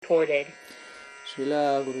recorded.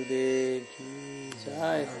 Srila Gurudev ki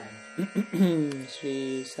jai.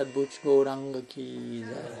 Shri Sadbuch Gauranga ki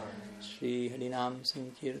jai. Shri Harinam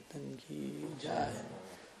Sankirtan ki jai.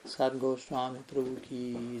 Sad Goswami Prabhu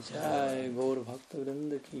ki jai. Gaur Bhakta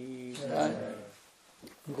Vrinda ki jai.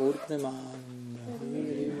 Gaur Premananda.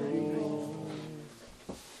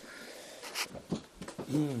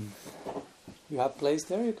 You have place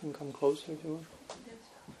there? You can come closer if you want.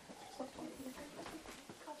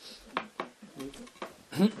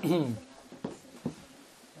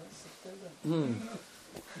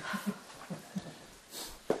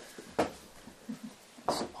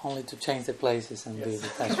 It's only to change the places and be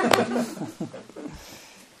detached.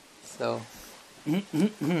 So, good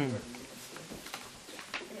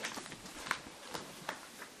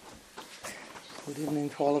evening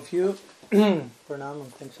to all of you. Pranam,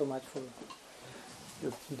 and thanks so much for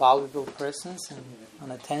your valuable presence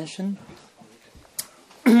and attention.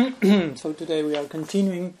 So today we are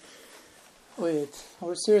continuing with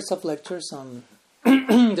our series of lectures on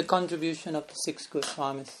the contribution of the 6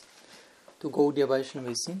 Goswamis to Gaudiya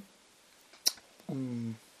Vaisnavism.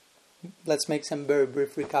 Let's make some very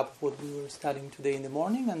brief recap of what we were studying today in the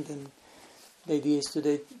morning, and then the idea is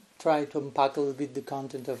today try to unpack a little bit the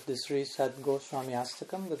content of the Sri Sad Goswami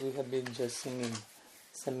Astakam that we have been just singing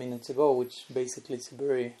some minutes ago, which basically is a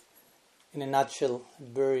very, in a nutshell,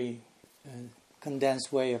 very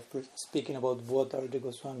condensed way of speaking about what are the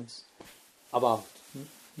Goswamis about.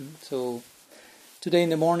 So today in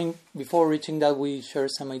the morning, before reaching that, we share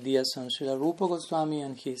some ideas on Srila Rupa Goswami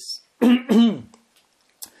and his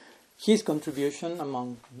contribution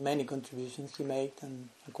among many contributions he made, and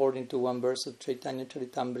according to one verse of Caitanya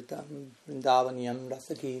Charitamrita, Vrindavaniyam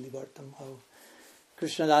Rasakili Vartam, how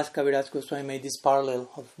Krishnadas Kaviraj Goswami made this parallel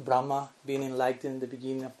of Brahma being enlightened in the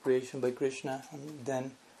beginning of creation by Krishna, and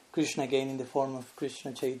then Krishna again in the form of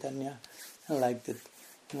Krishna Chaitanya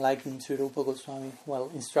enlightened Sri Rupa Goswami while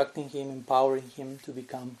instructing him, empowering him to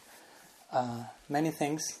become many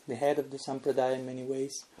things, the head of the Sampradaya in many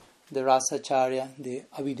ways, the Rasa Acharya, the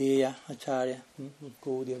Avideya Acharya,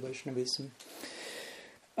 Gaudiya Vaisnavism.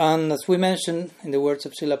 And as we mentioned in the words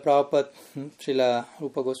of Srila Prabhupada, Srila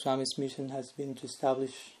Rupa Goswami's mission has been to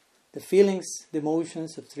establish the feelings, the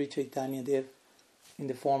emotions of Sri Chaitanya Dev in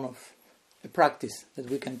the form of a practice that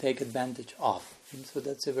we can take advantage of. And so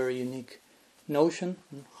that's a very unique notion,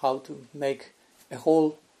 how to make a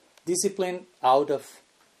whole discipline out of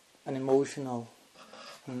an emotional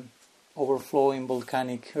overflowing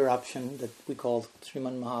volcanic eruption that we call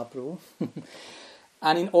Sriman Mahaprabhu.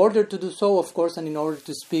 And in order to do so, of course, and in order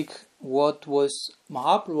to speak what was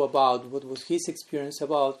Mahaprabhu about, what was his experience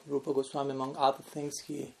about, Rupa Goswami, among other things,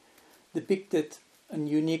 he depicted a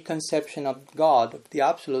unique conception of God, of the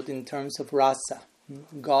Absolute, in terms of rasa.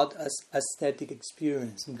 God as aesthetic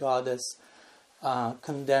experience, God as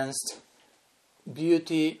condensed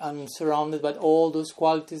beauty and surrounded by all those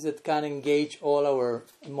qualities that can engage all our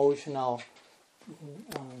emotional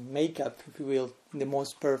makeup, if you will, in the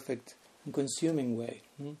most perfect and consuming way.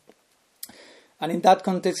 And in that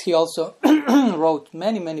context, he also wrote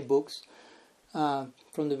many books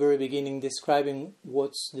from the very beginning, describing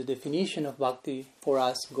what's the definition of bhakti for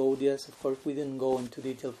us, Gaudiyas. Of course, we didn't go into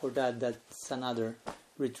detail for that. That's another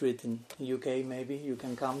retreat in UK, maybe. You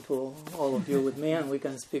can come to all of you with me, and we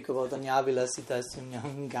can speak about Anyavilasita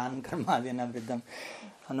Sunyam Gan Karmadhyana Vidam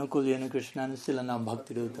Anukulyana Krishna Silana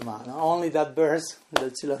Bhakti Uttama. Only that verse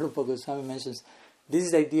that Srila Rupa Goswami mentions. This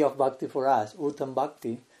is the idea of bhakti for us, Uttam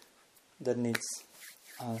Bhakti, that needs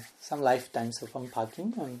some lifetimes of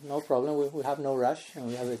unpacking, and no problem, we have no rush, and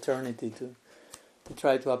we have eternity to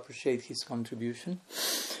try to appreciate his contribution.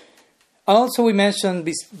 And also we mentioned,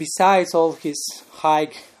 besides all his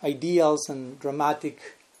high ideals and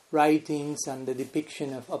dramatic writings and the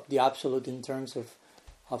depiction of the Absolute in terms of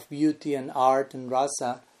beauty and art and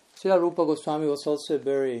rasa, Srila Rupa Goswami was also a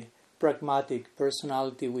very pragmatic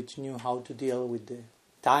personality which knew how to deal with the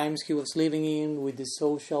times he was living in, with the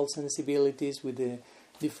social sensibilities, with the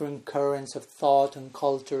different currents of thought and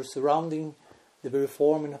culture surrounding the very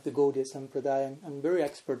forming of the Gaudiya Sampradaya, and very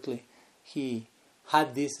expertly he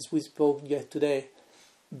had this, as we spoke yet today,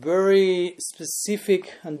 very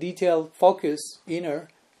specific and detailed focus, inner,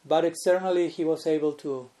 but externally he was able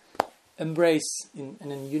to embrace in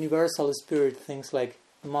a universal spirit things like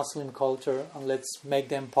Muslim culture, and let's make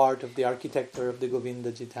them part of the architecture of the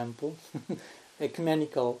Govindaji temple,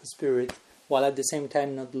 ecumenical spirit, while at the same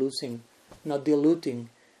time not diluting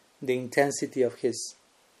the intensity of his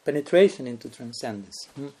penetration into transcendence.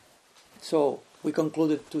 So we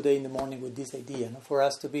concluded today in the morning with this idea. For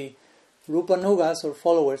us to be Rupa Nugas or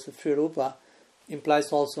followers of Sri Rupa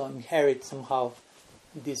implies also inherit somehow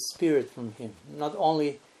this spirit from him. Not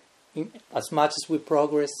only as much as we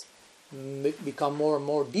progress, become more and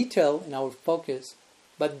more detailed in our focus,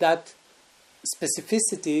 but that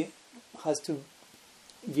specificity has to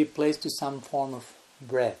give place to some form of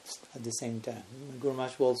breadth at the same time. Guru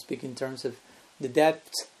Maharaj will speak in terms of the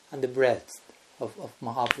depth and the breadth of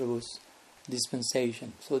Mahaprabhu's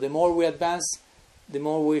dispensation. So the more we advance, the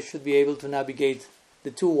more we should be able to navigate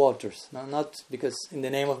the two waters. Not because in the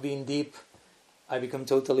name of being deep, I become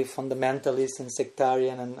totally fundamentalist and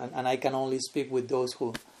sectarian, and I can only speak with those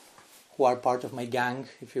who are part of my gang,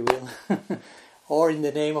 if you will. Or in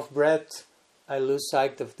the name of breadth, I lose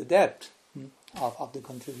sight of the depth of the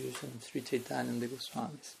contribution of Sri Caitanya and the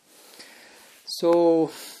Goswamis.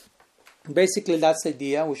 So basically that's the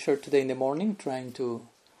idea we shared today in the morning, trying to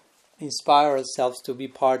inspire ourselves to be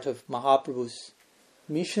part of Mahaprabhu's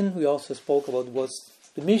mission. We also spoke about what's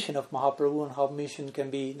the mission of Mahaprabhu and how mission can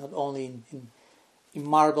be not only in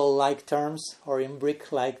marble-like terms or in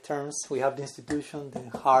brick-like terms. We have the institution,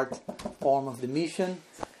 the hard form of the mission,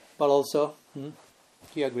 but also,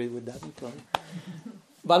 you agree with that, Tony?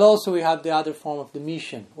 But also we have the other form of the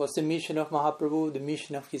mission. What's the mission of Mahaprabhu? The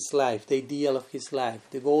mission of his life, the ideal of his life,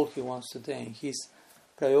 the goal he wants to attain, his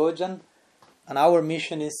prayojan. And our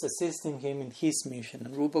mission is assisting him in his mission.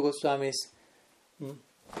 And Rupa Goswami is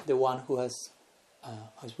the one who has,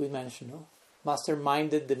 as we mentioned,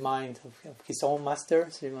 masterminded the mind of his own master,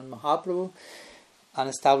 Sriman Mahaprabhu, and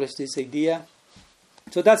established this idea.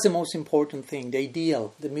 So that's the most important thing, the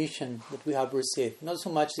ideal, the mission that we have received. Not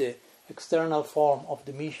so much the external form of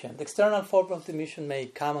the mission. The external form of the mission may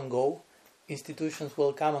come and go. Institutions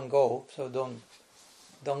will come and go. So don't.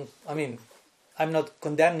 I mean, I'm not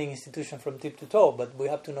condemning institution from tip to toe, but we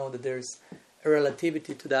have to know that there's a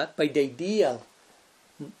relativity to that. But the ideal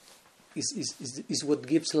is what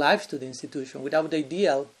gives life to the institution. Without the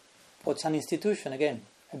ideal, what's an institution? Again,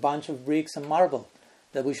 a bunch of bricks and marble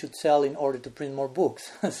that we should sell in order to print more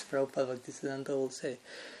books, as Prabhupada Bhaktisiddhanta will say.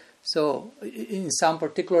 So, in some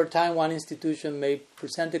particular time, one institution may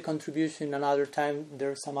present a contribution, another time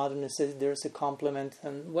there's some other necessity, there's a complement,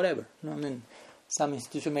 and whatever. I mean, some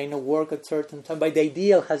institution may not work at certain time, but the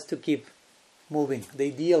ideal has to keep moving. The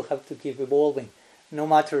ideal has to keep evolving. No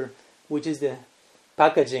matter which is the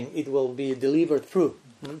packaging, it will be delivered through.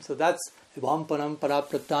 So that's what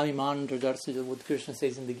Krishna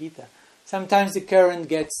says in the Gita. Sometimes the current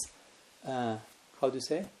gets, how do you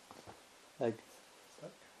say? Like,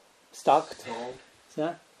 stuck.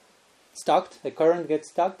 Yeah? Stuck. The current gets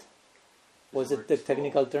stuck. Was it the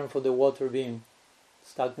technical term for the water being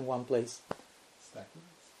stuck in one place?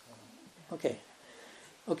 Okay.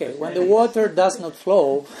 When the water does not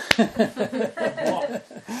flow,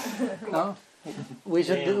 no, we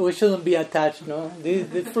shouldn't be attached. No,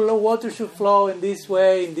 the water should flow in this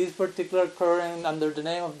way, in this particular current, under the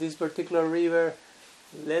name of this particular river.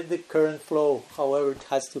 Let the current flow, however it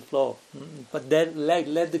has to flow. But then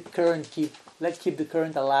let the current keep the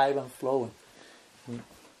current alive and flowing.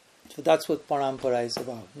 So that's what Parampara is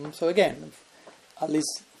about. So again, at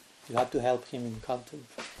least you have to help him in how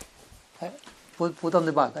to put on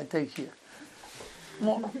the back. I take here.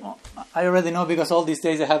 I already know because all these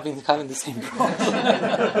days I have been having the same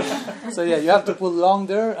problem. So yeah, you have to put long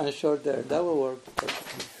there and short there. That will work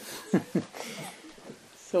perfectly.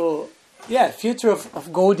 So. Yeah, future of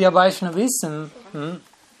Gaudiya Vaisnavism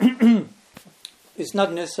is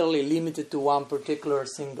not necessarily limited to one particular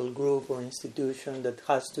single group or institution that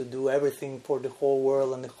has to do everything for the whole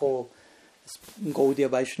world and the whole Gaudiya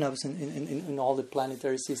Vaishnavas in all the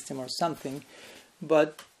planetary system or something.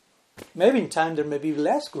 But maybe in time there may be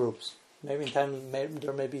less groups. Maybe in time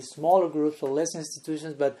there may be smaller groups or less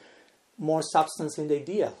institutions, but more substance in the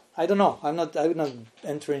ideal. I don't know. I'm not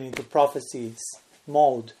entering into prophecies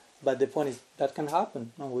mode. But the point is that can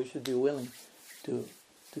happen, and we should be willing to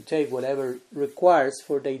take whatever requires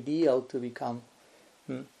for the ideal to become,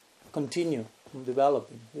 continue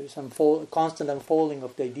developing. There's some constant unfolding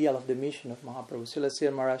of the ideal of the mission of Mahaprabhu.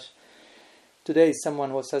 Srila Maharaj, today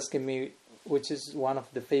someone was asking me, which is one of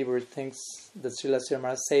the favorite things that Srila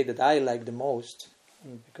Maharaj say that I like the most,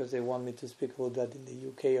 because they want me to speak about that in the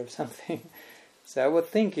UK or something. So I was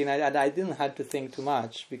thinking, I didn't have to think too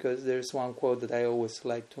much, because there's one quote that I always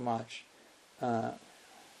like too much. That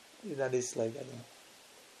is like, I don't know,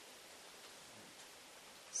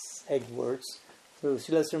 egg words. So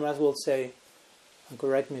Srila Maharaj will say, and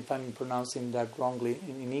correct me if I'm pronouncing that wrongly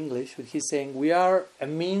in English, but he's saying, we are a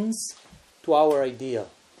means to our ideal.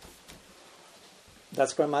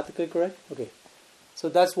 That's grammatically correct? Okay. So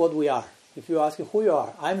that's what we are. If you ask me who you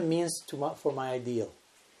are, I'm a means for my ideal.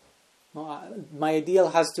 My ideal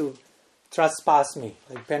has to trespass me,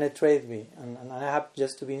 like penetrate me, and I have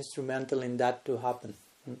just to be instrumental in that to happen.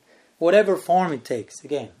 Whatever form it takes.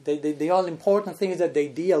 Again, the all important thing is that the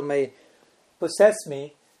ideal may possess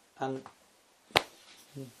me and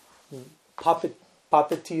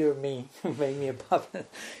puppeteer me, make me a puppet.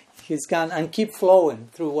 And keep flowing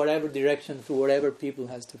through whatever direction, through whatever people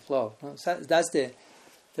has to flow. So that's the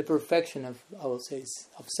perfection of, I will say,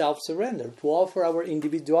 of self-surrender, to offer our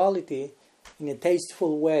individuality in a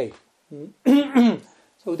tasteful way.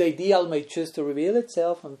 So the ideal may choose to reveal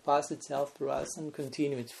itself and pass itself through us and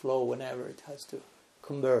continue its flow whenever it has to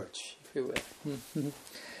converge, if you will.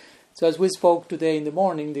 So as we spoke today in the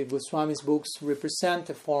morning, the Goswamis books represent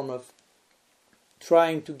a form of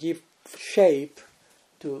trying to give shape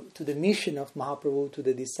to the mission of Mahaprabhu, to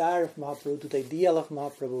the desire of Mahaprabhu, to the ideal of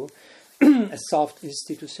Mahaprabhu, a soft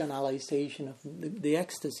institutionalization of the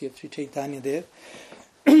ecstasy of Sri Caitanya Dev.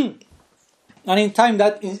 And in time,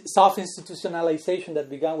 that soft institutionalization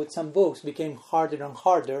that began with some books became harder and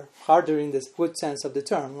harder in the good sense of the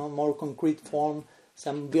term, more concrete form.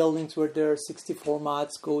 Some buildings were there, 64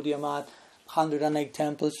 mats, Gaudiya Mat, 108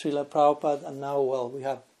 temples, Srila Prabhupada, and now, we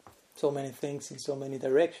have so many things in so many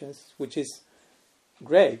directions, which is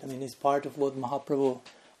great. I mean, it's part of what Mahaprabhu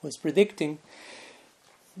was predicting.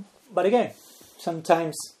 But again,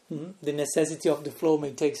 sometimes the necessity of the flow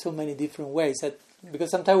may take so many different ways, because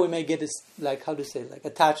sometimes we may get this,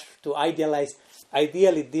 attached to idealize.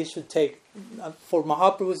 Ideally, this should take, for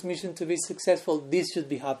Mahaprabhu's mission to be successful, this should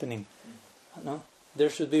be happening. No? There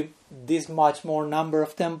should be this much more number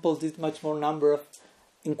of temples, this much more number of,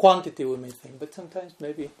 in quantity we may think, but sometimes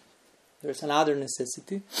maybe there's another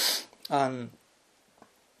necessity, and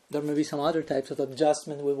there may be some other types of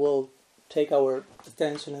adjustment. We will take our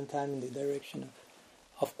attention and time in the direction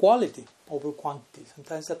of quality over quantity.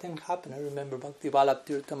 Sometimes that can happen. I remember Bhakti Vallabh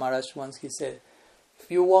Tirtha Maharaj once, he said, if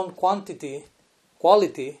you want quality,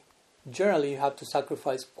 generally you have to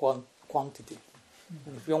sacrifice quantity.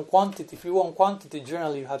 And if you want quantity,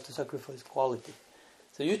 generally you have to sacrifice quality.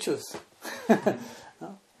 So you choose.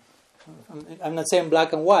 No? I'm not saying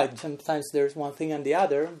black and white. Sometimes there's one thing and the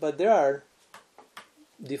other, but there are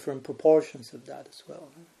different proportions of that as well.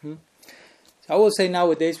 So I will say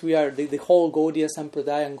nowadays we are, the whole Gaudiya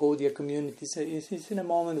Sampradaya and Gaudiya community is in a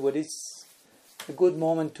moment where it's a good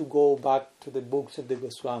moment to go back to the books of the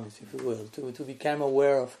Goswamis, if you will, to become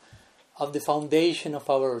aware of the foundation of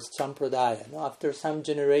our Sampradaya. After some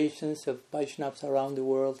generations of Vaishnavas around the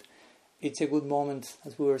world, it's a good moment,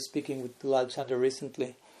 as we were speaking with Lal Chandra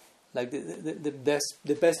recently, like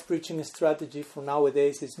the best preaching strategy for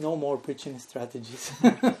nowadays is no more preaching strategies.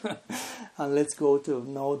 And let's go to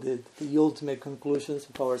know the ultimate conclusions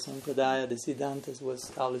of our Sampradaya, the Siddhantas was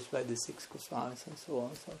established by the 6 Goswamis and so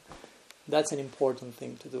on. So that's an important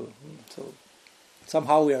thing to do. So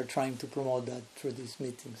somehow we are trying to promote that through these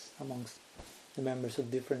meetings amongst the members of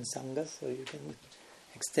different sanghas, so you can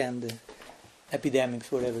extend the epidemics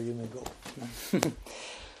wherever you may go.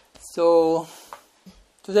 So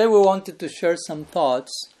today we wanted to share some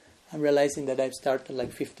thoughts. I'm realizing that I've started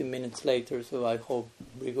like 15 minutes later, so I hope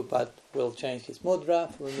Brigopad will change his mudra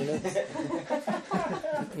for a minute.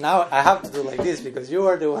 Now I have to do like this because you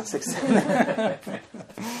are the ones extending.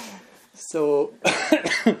 So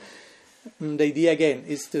the idea again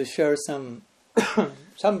is to share some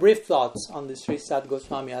brief thoughts on the Sri Sat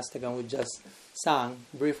Goswami Astakam we just sang,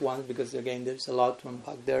 brief ones, because again there's a lot to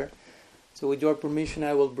unpack there. So with your permission,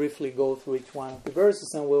 I will briefly go through each one of the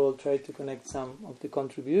verses, and we will try to connect some of the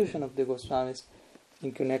contribution of the Goswamis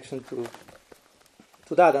in connection to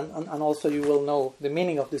that, and also you will know the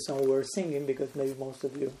meaning of the song we were singing, because maybe most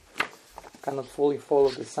of you cannot fully follow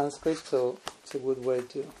the Sanskrit, so it's a good way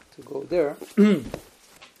to go there.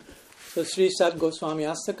 So Sri Sat Goswami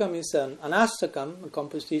Astakam is an Astakam, a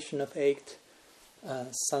composition of 8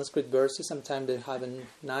 Sanskrit verses. Sometimes they have a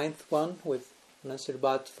 9th one with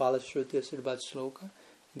Nasirbat, Falashruti, Asirbat, Shloka. In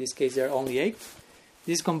this case there are only 8.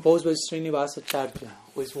 This is composed by Srinivasacharya,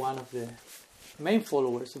 who is one of the main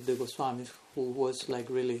followers of the Goswamis, who was like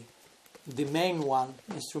really the main one,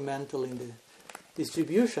 instrumental in the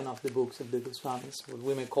distribution of the books of the Goswamis, what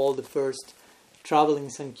we may call the first traveling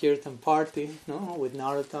Sankirtan party, with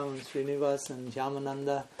Narottam and Srinivas and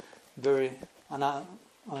Yamananda.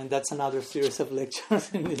 That's another series of lectures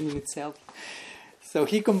in itself. So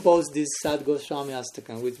he composed this Sat Goswami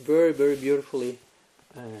Astakam, which very, very beautifully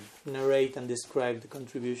narrate and describe the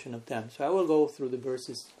contribution of them. So I will go through the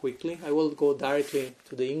verses quickly. I will go directly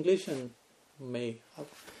to the English and may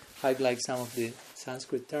highlight some of the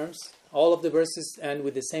Sanskrit terms. All of the verses end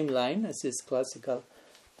with the same line, as is classical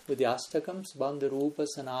with the Astakams, Bandharupa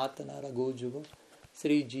Sanatana Raghujuga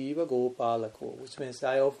Sri Jiva Gopalako, which means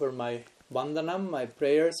I offer my Vandanam, my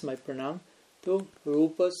prayers, my pranam to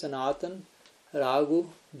Rupa, Sanatan, Raghu,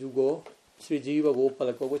 Jugo, Sri Jiva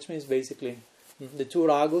Gopalaka, which means basically the two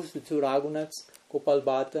Raghus, the two Raghunaths, Gopal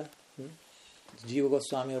Bhatta, Jiva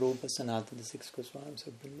Goswami, Rupa, Sanatan, the 6 Goswamis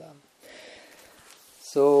of Vrindavan.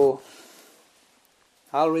 So,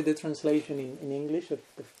 I'll read the translation in English of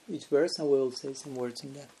each verse and we'll say some words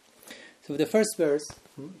in that. So the first verse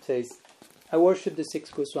says, I worship the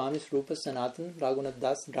 6 Goswamis, Rupa, Sanatan, Raghunath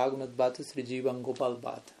Das, Raghunath Bhatta, Sri Jiva and Gopal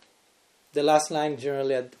Bhatta. The last line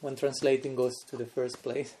generally when translating goes to the first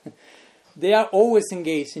place. They are always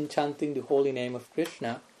engaged in chanting the holy name of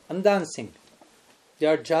Krishna and dancing. They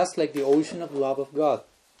are just like the ocean of love of God.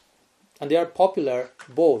 And they are popular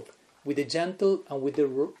both with the gentle and with the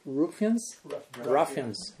ruffians,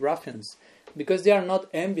 because they are not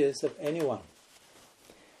envious of anyone.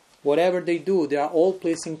 Whatever they do, they are all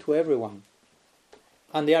pleasing to everyone.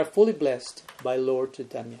 And they are fully blessed by Lord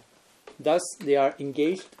Caitanya. Thus, they are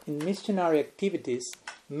engaged in missionary activities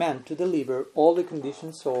meant to deliver all the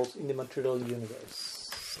conditioned souls in the material universe.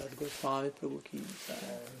 Swami Prabhu ki jai.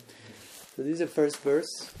 So this is the first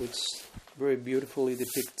verse, which very beautifully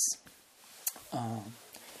depicts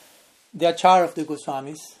the achar of the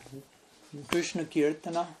Goswamis, Krishna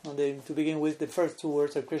Kirtana. To begin with, the first 2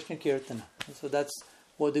 words are Krishna Kirtana. So that's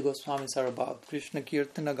what the Goswamis are about. Krishna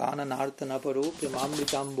Kirtana Gana Nartana Paru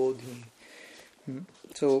Premamritam Bodhini.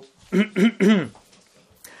 So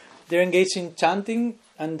they're engaged in chanting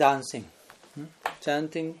and dancing.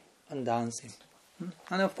 Chanting and dancing.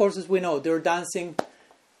 And of course, as we know, their dancing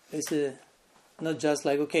is not just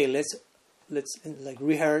like, okay, let's like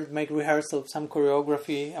make rehearsal of some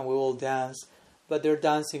choreography and we will dance. But their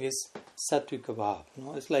dancing is sattvic bhav.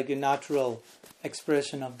 It's like a natural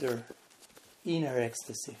expression of their inner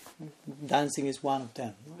ecstasy. Dancing is one of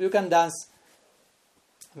them. You can dance,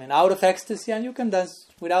 out of ecstasy, and you can dance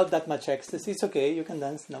without that much ecstasy. It's okay, you can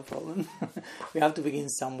dance, no problem. We have to begin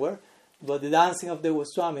somewhere. But the dancing of the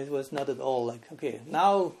Goswamis was not at all like, okay,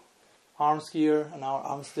 now arms here and now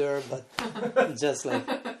arms there, but just like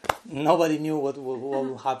nobody knew what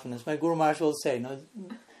will happen. As my Guru Maharaj will say,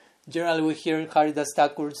 generally we hear Haridas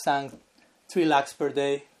Thakur sang 3 lakhs per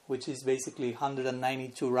day, which is basically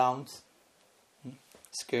 192 rounds.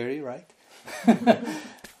 Scary, right?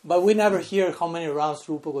 But we never hear how many rounds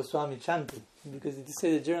Rupa Goswami chanted, because it is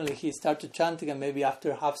said that generally he started chanting and maybe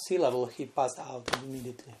after half syllable he passed out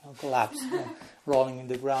immediately, collapsed, rolling in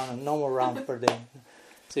the ground, and no more rounds per day.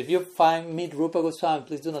 So if you meet Rupa Goswami,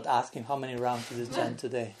 please do not ask him how many rounds did he chant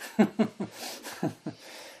today.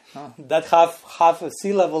 That half a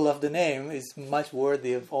syllable of the name is much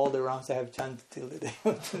worthy of all the rounds I have chanted till the day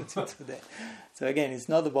of today. So again, it's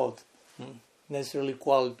not about necessarily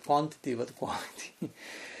quantity, but quality.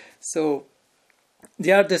 So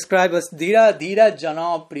they are described as Dhira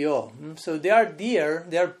Jana Priyo. So they are dear,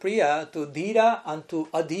 they are priya to Dhira and to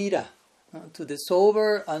Adhira, to the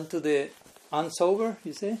sober and to the unsober,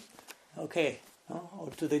 you say? Okay.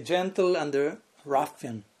 Or to the gentle and the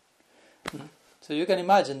ruffian. So you can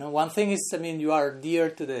imagine, one thing is, you are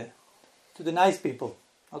dear to the nice people.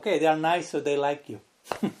 Okay, they are nice, so they like you.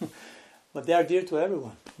 But they are dear to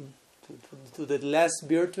everyone. To the less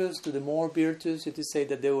virtuous, to the more virtuous, it is said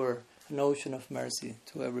that they were an ocean of mercy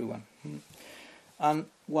to everyone. And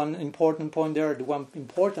one important point there, the one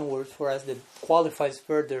important word for us that qualifies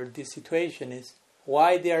further this situation is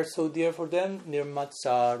why they are so dear for them,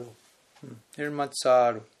 Nirmatsaru.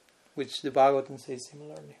 Nirmatsaru, which the Bhagavatam says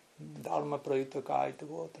similarly. Dharma prayuta kaita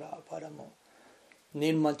gotra paramo.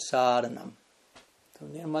 Nirmatsaranam. So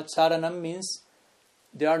Nirmatsaranam means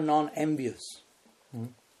they are non-envious.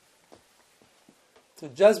 So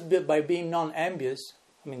just by being non-envious,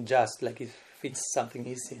 just like if it's something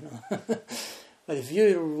easy, But if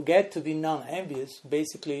you get to be non-envious,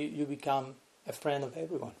 basically you become a friend of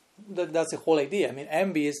everyone. That's the whole idea.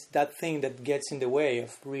 Envy is that thing that gets in the way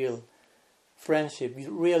of real friendship,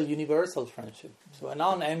 real universal friendship. So a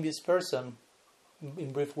non-envious person,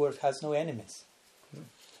 in brief words, has no enemies.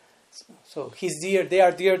 So they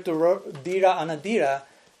are dear to Dhira and Adhira,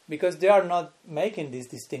 because they are not making this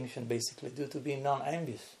distinction, basically, due to being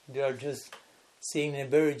non-envious. They are just seeing in a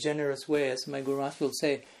very generous way, as my Guru Maharaj will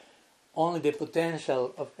say, only the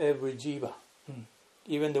potential of every jiva.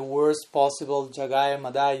 Even the worst possible Jagaya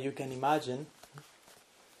Madai you can imagine,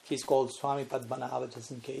 he's called Swami Padmanabha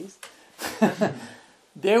just in case,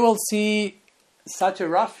 they will see such a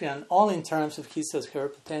ruffian only in terms of his or her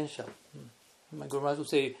potential. My Guru Maharaj will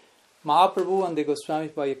say, Mahaprabhu and the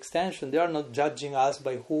Goswamis, by extension, they are not judging us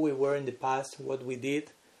by who we were in the past, what we did,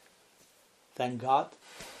 thank God.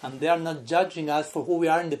 And they are not judging us for who we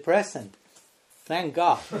are in the present. Thank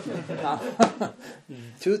God.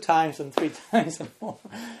 2 times and 3 times and more.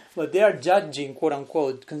 But they are judging, quote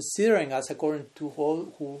unquote, considering us according to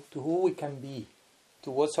who we can be,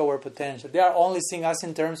 to what's our potential. They are only seeing us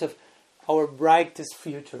in terms of our brightest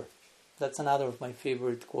future. That's another of my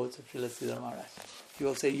favorite quotes of Srila Siddhar Maharaj. He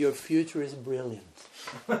will say, your future is brilliant.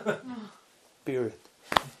 Period.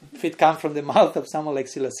 If it comes from the mouth of someone like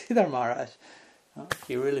Srila Siddhar Maharaj,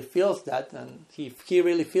 he really feels that, and he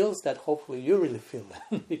really feels that, hopefully you really feel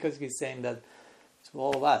that, because he's saying that to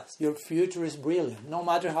all of us. Your future is brilliant. No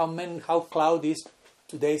matter how cloudy is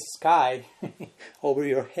today's sky over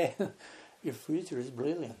your head, your future is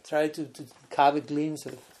brilliant. Try to have a glimpse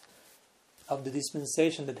of the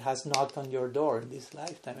dispensation that has knocked on your door in this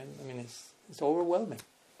lifetime. I mean, it's overwhelming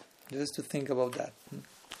just to think about that.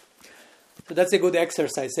 So that's a good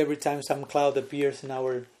exercise. Every time some cloud appears in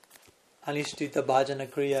our Anishtita Bhajana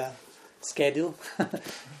Kriya schedule,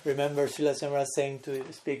 remember Srila Samara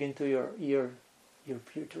speaking to your ear, your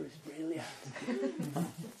future is brilliant.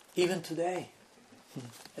 Even today.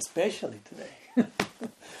 Especially today.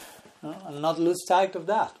 And not lose sight of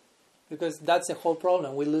that. Because that's the whole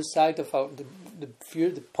problem. We lose sight of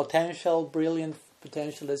the potential, brilliant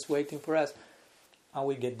potential that's waiting for us. And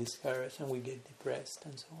we get discouraged and we get depressed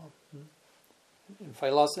and so on.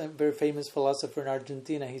 A very famous philosopher in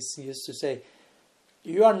Argentina, he used to say,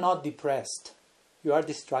 you are not depressed, you are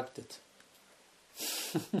distracted.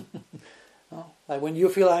 Like when you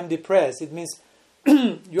feel I'm depressed, it means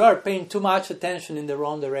you are paying too much attention in the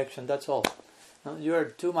wrong direction, that's all. You are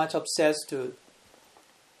too much obsessed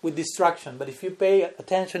with distraction. But if you pay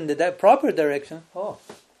attention in the proper direction, the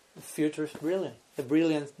future is brilliant. The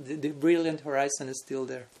brilliant horizon is still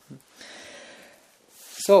there.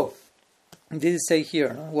 So, this is say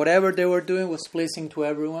here, whatever they were doing was pleasing to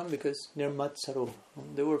everyone because nirmatsaru.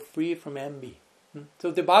 They were free from envy.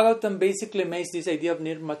 So the Bhagavatam basically makes this idea of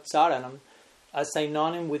nirmatsaranam as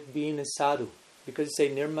synonym with being a sadhu. Because it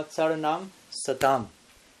says nirmatsaranam satam.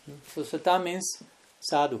 So satam means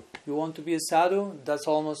sadhu. You want to be a sadhu, that's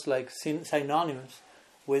almost like synonymous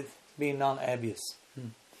with being non-envious.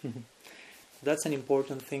 That's an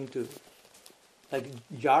important thing to, like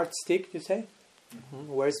yardstick, you say?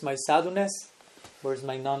 Where's my sadhuness? Where's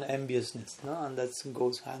my non-enviousness? No? And that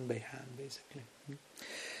goes hand by hand, basically.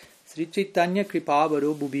 Sri Caitanya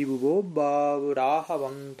Kripavaro Bhubibugo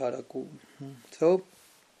Bhavarahavam Paraku. So,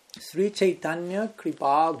 Sri Caitanya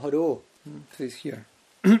Kripavaro is here.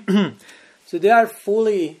 So they are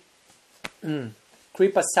fully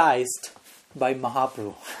kripasized by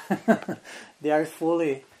Mahaprabhu. They are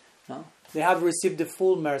fully, they have received the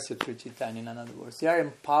full mercy of Sri Caitanya, in other words. They are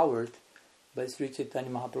empowered by Sri Chaitanya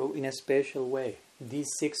Mahaprabhu in a special way. These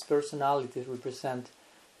 6 personalities represent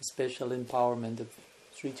a special empowerment of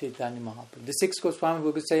Sri Chaitanya Mahaprabhu. The 6 Goswamis,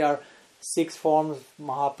 we could say, are 6 forms of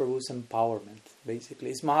Mahaprabhu's empowerment, basically.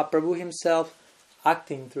 It's Mahaprabhu himself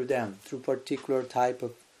acting through them, through particular type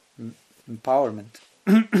of empowerment.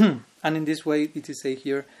 And in this way, it is said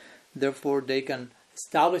here, therefore they can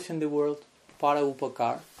establish in the world para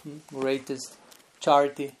upakar, greatest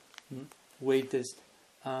charity, greatest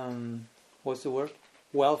what's the word?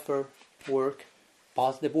 Welfare work.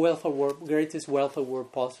 The welfare work, greatest welfare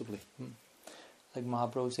work possibly. Like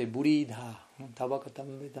Mahaprabhu say, Buridha,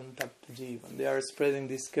 Tabakatamritam Tapta Jivan. They are spreading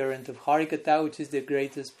this current of Harikatha, which is the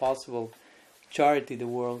greatest possible charity the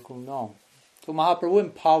world could know. So Mahaprabhu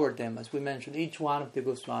empowered them, as we mentioned, each one of the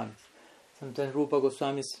Goswamis. Sometimes Rupa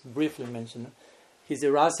Goswami is briefly mentioned. He's the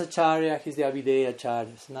Rasacharya, he's the Abhideya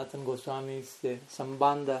Acharya. Sanatana Goswami is the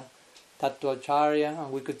Sambandha Tattva Acharya,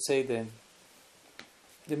 and we could say the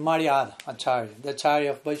Maryada Acharya, the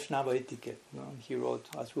Acharya of Vaishnava etiquette. He wrote,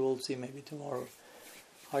 as we will see maybe tomorrow,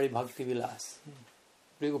 Hari Bhakti Vilas.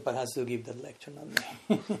 Prabhupada has to give that lecture, not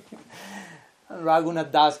me. And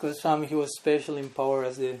Raghunath Das Goswami, he was specially empowered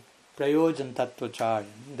as the Prayojan Tattva Acharya,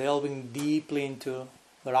 delving deeply into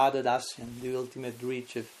Radha Dasyan, the ultimate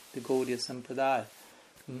reach of the Gaudiya Sampradaya.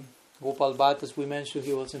 Gopal Bhatt, as we mentioned,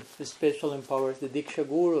 he was special empowered as the Diksha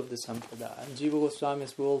Guru of the Sampradaya. And Jiva Goswami,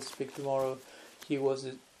 as we will speak tomorrow, he was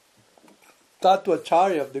the Tattva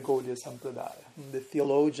Acharya of the Gaudiya Sampradaya, the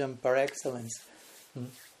theologian par excellence.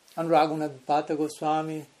 And Raghunath Bhatta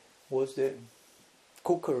Goswami was the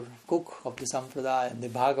cook of the Sampradaya, and the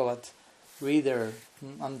Bhagavat reader,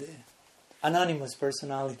 and the anonymous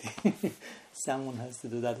personality. Someone has to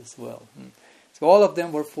do that as well. So all of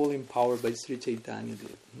them were fully empowered by Sri Chaitanya.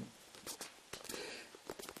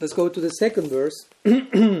 Let's go to the second verse,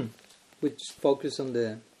 which focuses on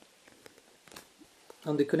the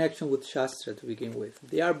on the connection with Shastra to begin with.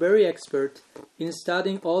 They are very expert in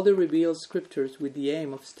studying all the revealed scriptures with the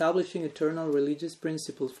aim of establishing eternal religious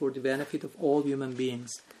principles for the benefit of all human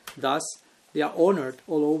beings. Thus, they are honored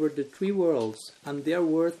all over the three worlds, and they are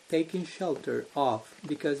worth taking shelter of,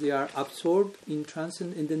 because they are absorbed in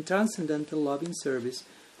the transcendental loving service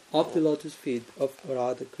of the lotus feet of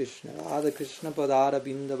Radha Krishna. Radha Krishna Padara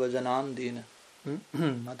Binda Bhajanandina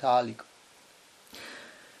Matalika.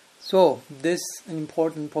 So, this is an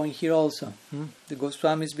important point here also. The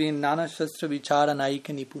Goswamis being Nana Shastra Vichara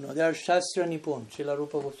Naika Nipuna. They are Shastra Nipun. Srila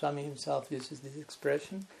Rupa Goswami himself uses this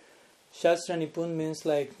expression. Shastra Nipun means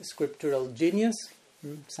like scriptural genius.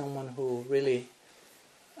 Someone who really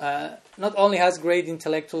not only has great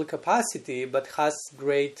intellectual capacity, but has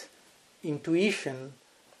great intuition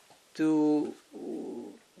to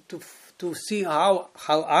see how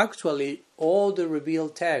actually all the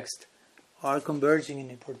revealed texts are converging in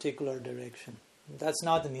a particular direction. That's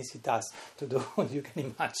not an easy task to do, you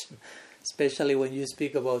can imagine. Especially when you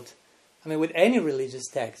speak about, with any religious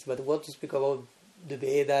text, but what to speak about the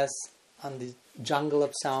Vedas and the jungle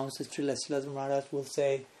of sounds, as Srila Maharaj will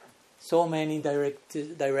say, so many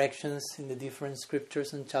directions in the different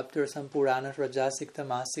scriptures and chapters and Puranas, Rajasic,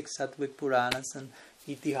 Tamasic, Sattvic Puranas, and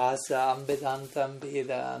Itihasa, and Vedanta, and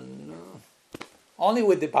Veda, and only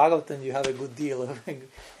with the Bhagavatam you have a good deal of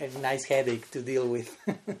a nice headache to deal with.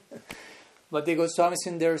 But the Goswamis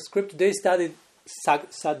in their script, they studied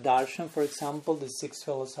Saddarshan, for example, the 6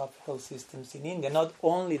 philosophical systems in India. Not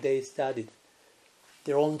only they studied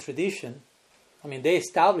their own tradition, they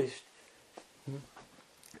established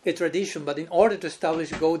a tradition, but in order to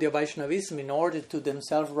establish Gaudiya Vaisnavism, in order to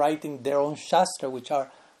themselves writing their own Shastra, which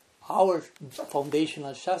are our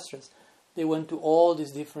foundational Shastras, they went to all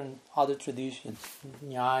these different other traditions,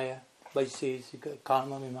 Nyaya, Vaisesika,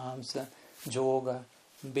 Karma Mimamsa, Yoga,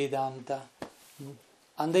 Vedanta,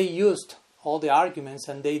 and they used all the arguments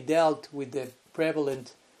and they dealt with the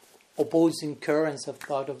prevalent opposing currents of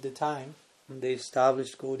thought of the time, and they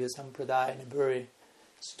established Gaudiya Sampradaya in a very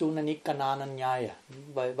Stunanika Nana Nyaya,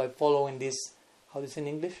 by following this, how is it in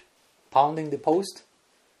English? Pounding the post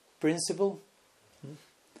principle,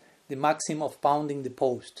 the maxim of pounding the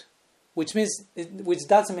post. Which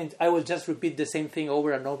doesn't mean I will just repeat the same thing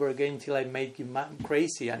over and over again until I make you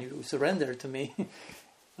crazy and you surrender to me.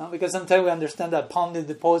 No, because sometimes we understand that pounding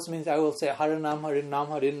the post means I will say Harinam, Harinam,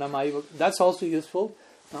 Harinam. That's also useful.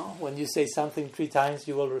 No? When you say something 3 times,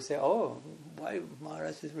 you will say, oh, why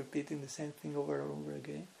Maharaj is repeating the same thing over and over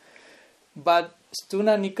again? But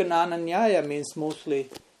Stuna Nikanana Nyaya means mostly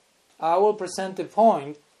I will present a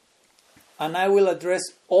point and I will address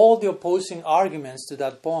all the opposing arguments to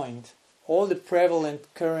that point. All the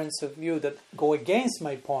prevalent currents of view that go against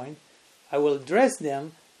my point, I will address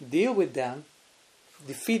them, deal with them,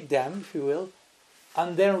 defeat them, if you will,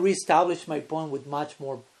 and then reestablish my point with much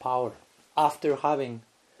more power after having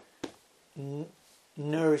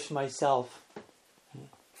nourished myself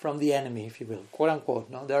from the enemy, if you will. Quote unquote,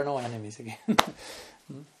 no? There are no enemies again.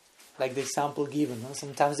 Like the example given. No?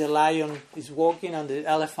 Sometimes the lion is walking and the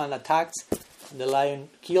elephant attacks, and the lion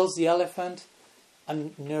kills the elephant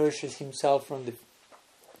and nourishes himself from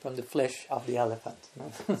the flesh of the elephant.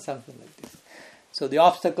 No? Something like this. So the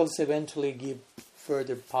obstacles eventually give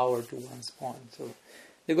further power to one's point. So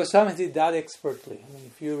the Goswamis did that expertly.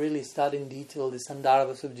 If you really study in detail the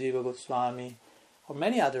Sandarbhas of Jiva Goswami or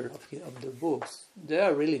many other of their books, they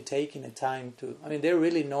are really taking the time to, they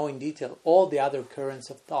really know in detail all the other currents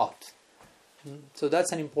of thought. So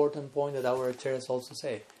that's an important point that our acharyas also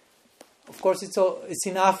say. Of course, it's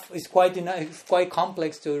enough. It's quite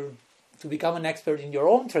complex to become an expert in your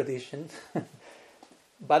own tradition.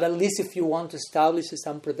 But at least if you want to establish a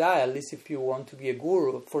sampradaya, at least if you want to be a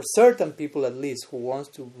guru, for certain people at least who wants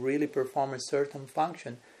to really perform a certain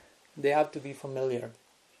function, they have to be familiar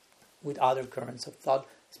with other currents of thought,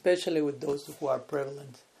 especially with those who are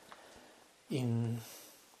prevalent in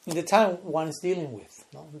the time one is dealing with.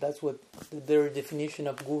 No? That's what their definition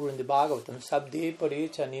of guru in the Bhagavatam, Sabde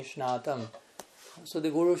Paricha Nishnatam. So the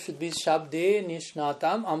guru should be Shabde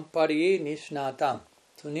Nishnatam Ampariye Nishnatam.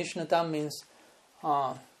 So Nishnatam means,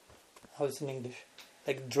 how is it in English?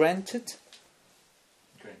 Like drenched.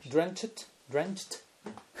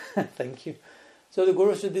 Thank you. So the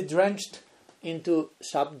guru should be drenched into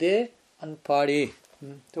Shabde and Pari.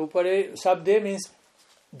 So Shabde means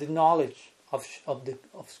the knowledge of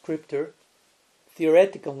scripture,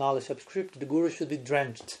 theoretical knowledge of scripture. The guru should be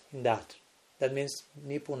drenched in that. That means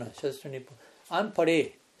Nipuna, Shastra Nipuna. And Pare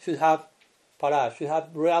should have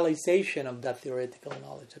realization of that theoretical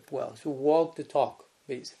knowledge as well. Should walk the talk,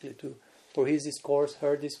 basically, for his discourse,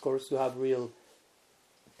 her discourse, to have real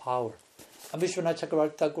power. And Vishwanath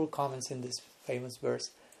Chakravarti Thakur comments in this famous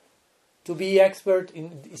verse, to be expert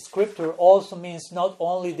in scripture also means not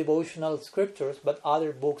only devotional scriptures, but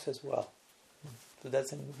other books as well. So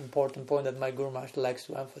that's an important point that my Guru Maharaj likes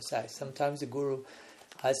to emphasize. Sometimes the Guru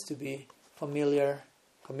has to be familiar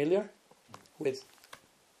with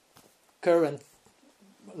current,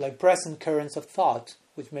 like present currents of thought,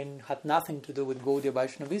 which may have nothing to do with Gaudiya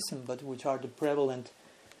Vaisnavism, but which are the prevalent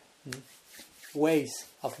ways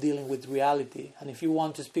of dealing with reality. And if you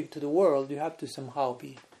want to speak to the world, you have to somehow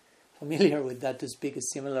be familiar with that to speak a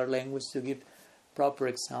similar language, to give proper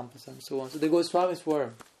examples and so on. So the Goswamis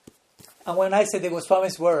were. And when I say the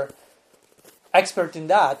Goswamis were expert in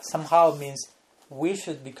that, somehow means we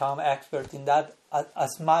should become expert in that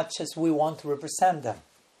as much as we want to represent them.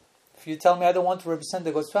 If you tell me I don't want to represent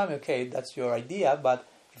the Goswami, okay, that's your idea, but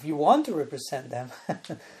if you want to represent them,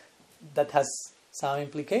 that has some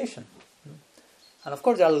implication. And of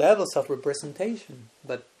course there are levels of representation,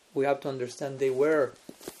 but we have to understand they were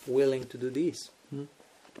willing to do this.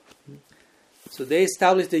 So they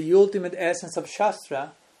established the ultimate essence of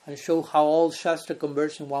Shastra and show how all Shastra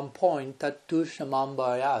converges in one point, Tattu Shamam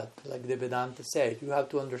Bhayat, like the Vedanta said. You have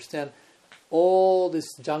to understand all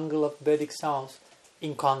this jungle of Vedic sounds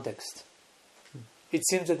in context. It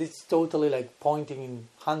seems that it's totally like pointing in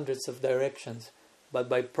hundreds of directions, but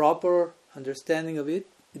by proper understanding of it,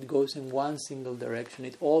 it goes in one single direction.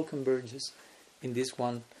 It all converges in this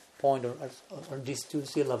one point, or these two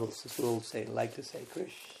syllables, as we will say, like to say,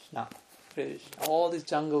 Krishna, Krishna. All this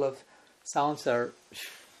jungle of sounds are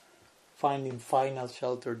finding final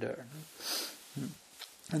shelter there.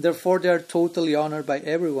 And therefore they are totally honored by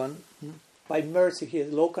everyone, by mercy. Here,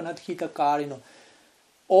 Lokanath Hitakari,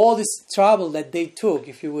 all this trouble that they took,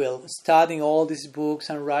 if you will, studying all these books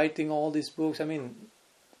and writing all these books. When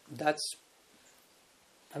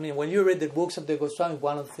you read the books of the Goswami,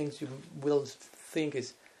 one of the things you will think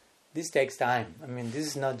is, this takes time. This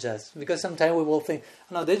is not just, because sometimes we will think,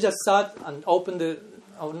 no, they just sat and opened there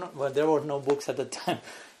were no books at the time.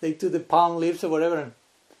 They took the palm leaves or whatever and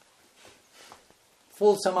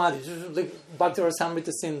full samadhi, Bhakti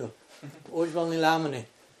Rasamrita Sindhu, Ujjval Nilamani,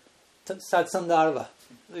 Sat Sandarbha.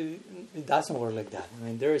 It doesn't work like that.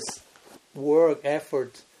 There is work,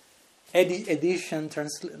 effort, edition,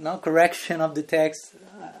 correction of the text.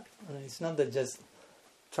 It's not that just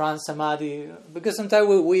trance samadhi, because sometimes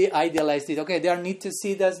we idealize it. Okay, they are need to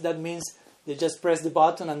see that means they just pressed the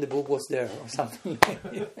button and the book was there or something.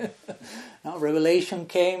 Now, revelation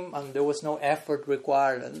came and there was no effort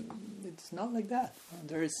required, and it's not like that.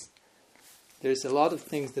 There's a lot of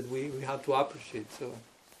things that we have to appreciate.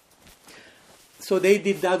 So they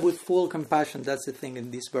did that with full compassion. That's the thing in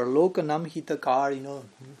this verse. Lokanam hitakar,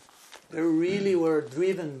 they really were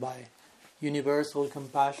driven by universal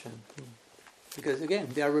compassion. Because again,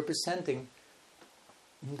 they are representing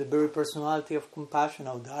the very personality of compassion,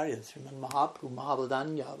 Audarya, Sriman Mahaprabhu,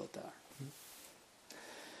 Mahavadanya Avatar.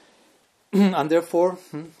 And therefore,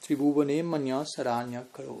 Tribhuvane Manya Saranya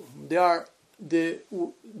Karo. They are the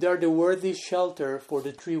worthy shelter for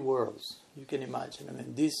the three worlds. You can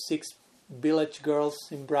imagine. These 6 village girls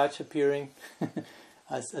in Braj appearing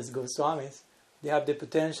as Goswamis, they have the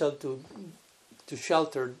potential to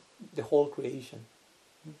shelter the whole creation.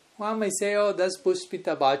 One may say, oh, that's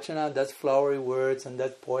Pushpita Bhachana, that's flowery words and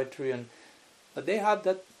that poetry, but they have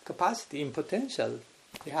that capacity in potential.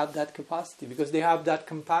 They have that capacity because they have that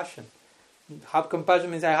compassion. Have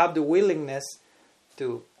compassion means I have the willingness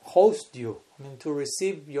to host you, to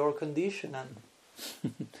receive your condition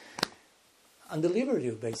and deliver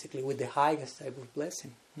you basically with the highest type of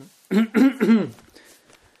blessing.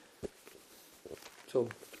 So,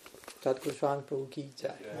 Tat Goswami Prabhu ki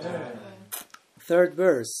jai. Yeah. Third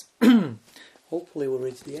verse. Hopefully we'll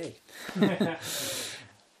reach the 8th.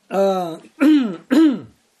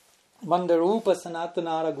 Mandarupa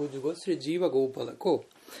Sanatanara Gujugo Sri Jiva Gopalako.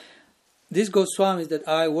 These Goswamis that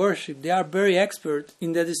I worship, they are very expert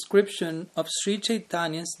in the description of Sri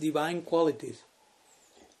Chaitanya's divine qualities.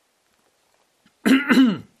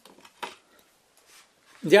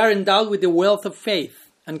 They are endowed with the wealth of faith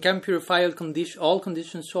and can purify all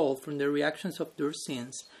conditioned souls from the reactions of their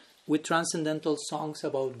sins with transcendental songs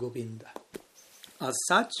about Govinda. As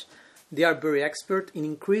such, they are very expert in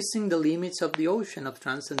increasing the limits of the ocean of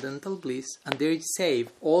transcendental bliss, and they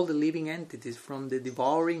save all the living entities from the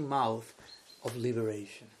devouring mouth of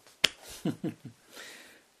liberation.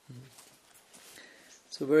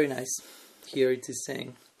 So very nice. Here it is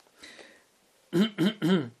saying,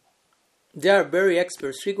 they are very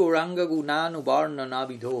expert. Sri Gauranga Gunanu Varna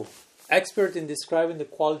Navidho. Expert in describing the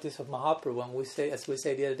qualities of Mahaprabhu, and as we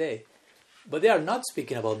said the other day, But they are not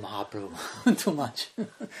speaking about Mahaprabhu too much.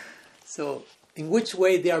 So, in which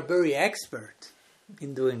way they are very expert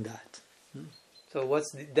in doing that? So,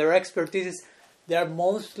 their expertise is they are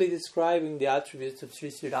mostly describing the attributes of Sri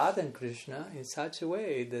Sri Radha and Krishna in such a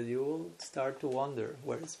way that you will start to wonder,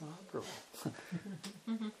 where is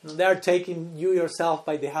Mahaprabhu? They are taking you yourself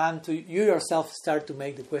by the hand to you yourself start to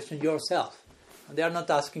make the question yourself. They are not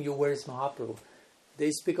asking you, where is Mahaprabhu?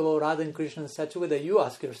 They speak about Radha and Krishna in such a way that you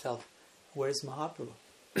ask yourself, where is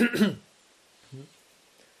Mahaprabhu?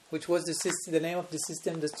 Which was the name of the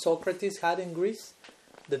system that Socrates had in Greece?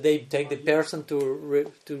 That they take the person to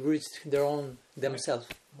reach their own themselves.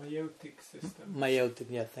 Meiotic system. Meiotic,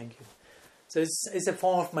 yeah, thank you. So it's a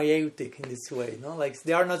form of meiotic in this way, no? Like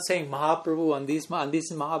they are not saying Mahaprabhu and this is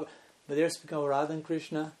Mahaprabhu, but they are speaking of Radha and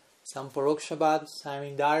Krishna, some parokshabad, some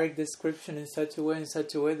indirect description in such a way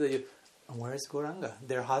that you. And where is Gauranga?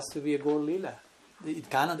 There has to be a Gaur Lila. It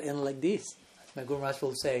cannot end like this. My Guru Maharaj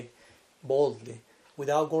will say boldly,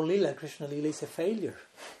 without Gaur Lila, Krishna Lila is a failure.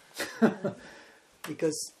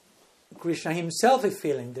 Because Krishna himself is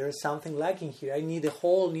feeling there is something lacking here. I need a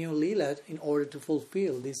whole new Lila in order to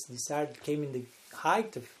fulfill this desire that came in the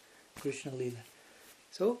height of Krishna Lila.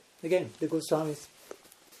 So, again, the Goswamis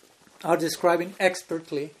are describing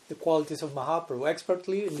expertly the qualities of Mahaprabhu.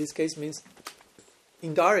 Expertly, in this case, means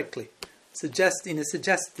indirectly, in a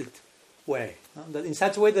suggested way. That in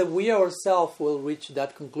such a way that we ourselves will reach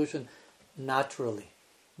that conclusion naturally.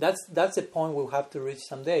 That's a point we'll have to reach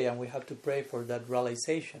someday, and we have to pray for that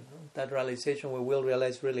realization. That realization we will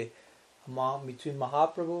realize really between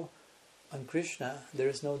Mahaprabhu and Krishna, there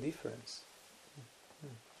is no difference.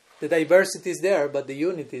 The diversity is there, but the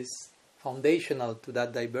unity is foundational to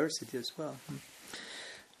that diversity as well.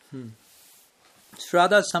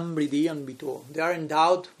 Shraddha Samriddhi Anvito. They are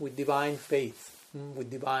endowed with divine faith, with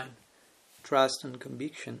divine trust and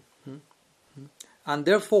conviction. And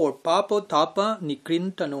therefore, Papo Tapa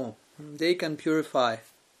Nikrintano, they can purify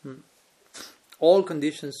all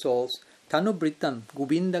conditioned souls. Tanu Britam,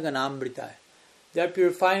 Govinda Ganamrita. They are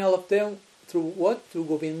purifying all of them through what? Through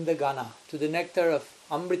Govinda Gana, to the nectar of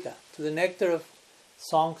Amrita, to the nectar of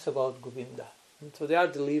songs about Govinda. And so they are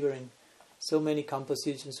delivering so many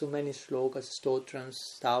compositions, so many shlokas, stotrams,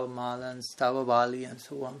 stavamala, and stavavali, and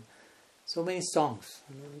so on. So many songs.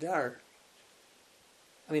 They are.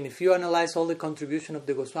 If you analyze all the contribution of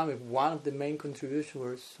the Goswami, one of the main contributions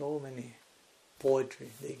were so many poetry.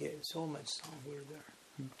 They gave so much song were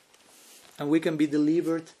there. And we can be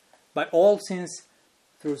delivered by all sins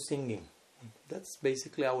through singing. That's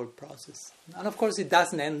basically our process. And of course it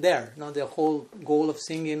doesn't end there. The whole goal of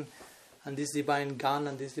singing and this divine gan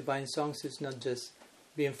and these divine songs is not just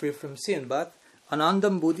being free from sin, but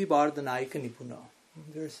anandam buddhi vardhanaika nipuno.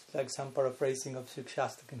 There's like some paraphrasing of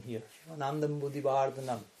Shikshastakam here. Anandam buddhi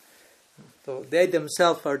vardhanam. So they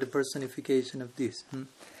themselves are the personification of this.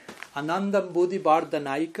 Anandam buddhi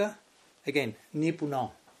vardhanaika. Again,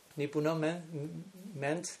 nipuno. Nipuno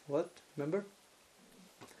meant what? Remember?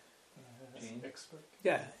 Expert.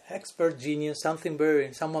 Yeah, expert, genius,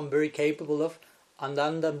 someone very capable of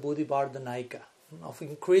Anandam buddhi vardhanaika, of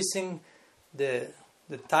increasing the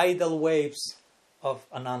tidal waves of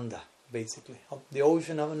Ananda. Basically, the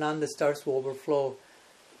ocean of Ananda starts to overflow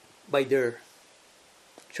by their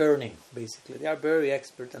churning. Basically, they are very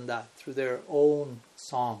expert in that through their own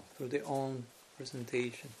song, through their own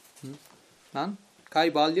presentation. Kaivalya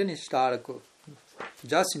Nishtarako,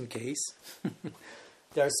 just in case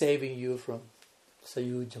they are saving you from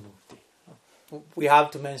Sayuja Mukti. We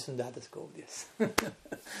have to mention that as Gaudiyas.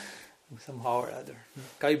 Somehow or other.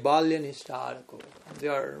 Kaivalya Nishtarako. They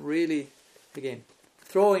are really, again,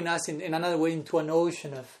 throwing us in another way into an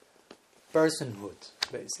ocean of personhood,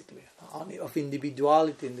 basically, of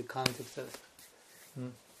individuality in the context of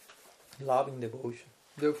loving devotion.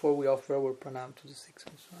 Therefore, we offer our pranam to the six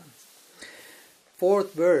Goswamis.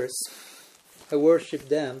 Fourth verse, I worship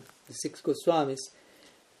them, the six Goswamis,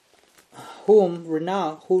 who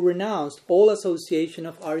renounced all association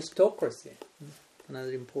of aristocracy.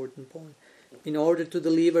 Another important point. In order to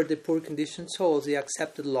deliver the poor conditioned souls, they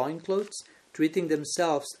accepted loincloths, treating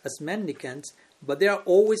themselves as mendicants, but they are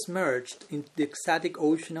always merged in the ecstatic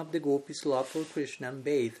ocean of the gopis' love for Krishna and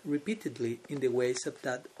bathe repeatedly in the waves of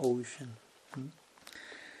that ocean.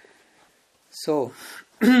 So,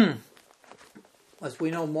 as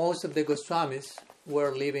we know, most of the Goswamis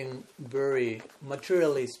were living very,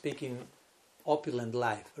 materially speaking, opulent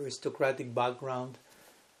life, aristocratic background.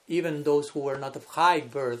 Even those who were not of high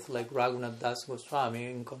birth, like Raghunath Das Goswami,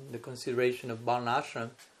 in the consideration of Varna Ashram,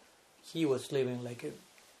 he was living like a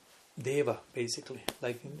deva, basically,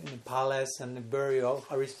 like in a palace and a very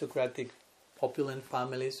aristocratic, opulent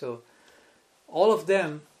family. So all of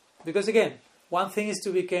them, because again, one thing is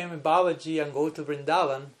to become a Babaji and go to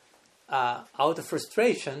Vrindavan out of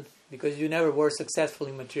frustration because you never were successful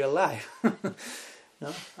in material life.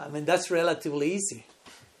 No? I mean, that's relatively easy.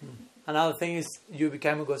 Another thing is you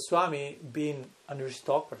become a Goswami being an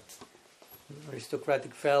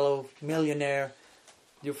aristocratic fellow, millionaire.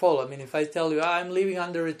 You follow? I mean, if I tell you, I'm living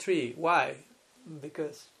under a tree, why?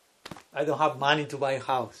 Because I don't have money to buy a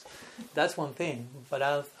house. That's one thing. But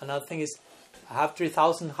another thing is, I have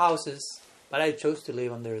 3,000 houses, but I chose to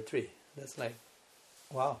live under a tree. That's like,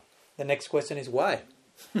 wow. The next question is why?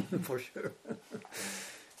 For sure.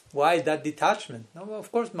 Why that detachment? No, well,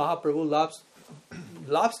 of course, Mahaprabhu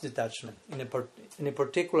loves detachment in a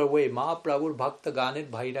particular way. Mahaprabhu Bhakta Ganit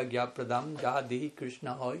Bhairagya Pradam Jadi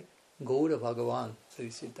Krishna Hoy Gaura Bhagavan.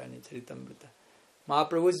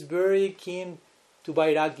 Mahaprabhu is very keen to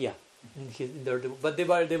Vairagya. But the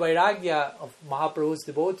Vairagya of Mahaprabhu's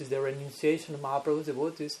devotees, the renunciation of Mahaprabhu's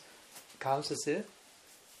devotees, comes as a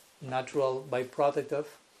natural byproduct of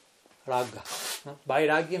Raga.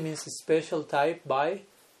 Vairagya means a special type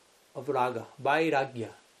of Raga. Vairagya.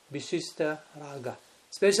 Vishishta Raga.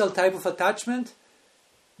 Special type of attachment,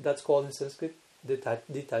 that's called in Sanskrit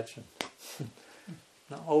detachment.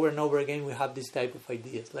 Now, over and over again we have this type of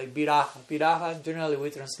ideas. Like Viraha. Viraha, generally we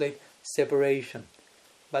translate separation.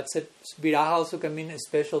 But Viraha also can mean a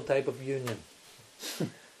special type of union.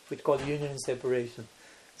 We call union and separation.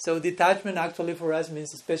 So detachment actually for us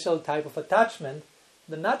means a special type of attachment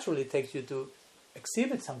that naturally takes you to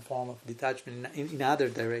exhibit some form of detachment in other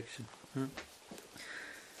direction.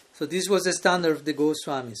 So this was the standard of the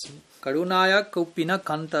Goswamis. Karunaya Kaupina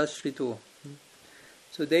Kanta Shrito.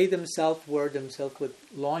 So they themselves were themselves with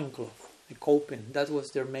loincloth, a kopin. That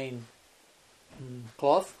was their main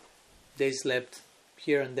cloth. They slept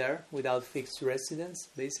here and there without fixed residence,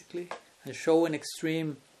 basically, and show an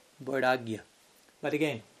extreme vairagya. But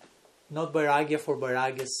again, not vairagya for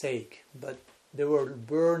vairagya's sake, but they were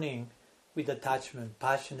burning with attachment,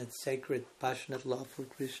 passionate, sacred, passionate love for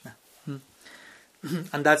Krishna.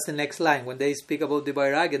 And that's the next line. When they speak about the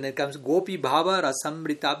vairagya, then it comes Gopi Bhava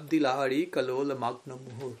Rasamritabdi Lahari Kalola Magna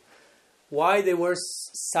Muhur. Why they were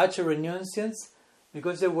such a renunciants?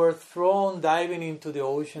 Because they were diving into the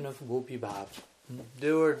ocean of Gopi Bhava.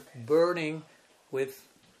 They were burning with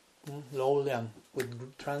lolam,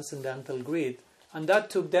 with transcendental greed, and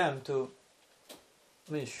that took them to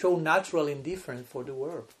show natural indifference for the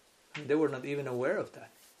world. They were not even aware of that.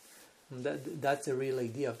 That's the real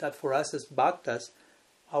idea of that. For us as bhaktas,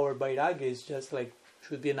 our vairagya is just like,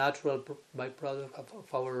 should be a natural byproduct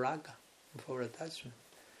of our raga, of our attachment.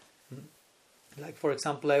 Like, for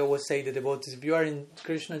example, I always say to devotees, if you are in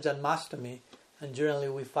Krishna Janmashtami, and generally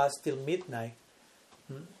we fast till midnight,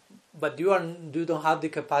 but you don't have the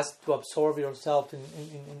capacity to absorb yourself in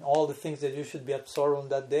all the things that you should be absorbed on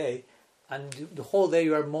that day, and the whole day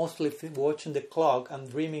you are mostly watching the clock and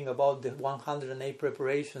dreaming about the 108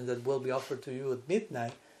 preparations that will be offered to you at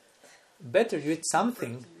midnight, better you eat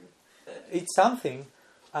something,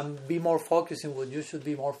 and be more focused in what you should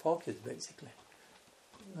be more focused, basically.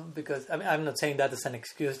 Because I'm not saying that as an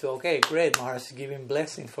excuse to, okay, great, Maharaj is giving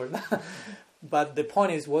blessing for that. But the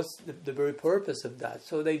point is, what's the very purpose of that?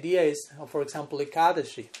 So the idea is, for example,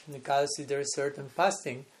 Ekadashi. In Ekadashi there is certain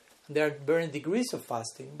fasting. There are varying degrees of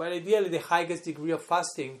fasting. But ideally the highest degree of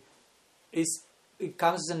fasting it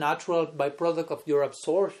comes as a natural byproduct of your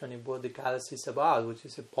absorption in what the Ekadashi is about, which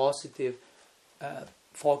is a positive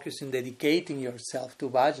focus in dedicating yourself to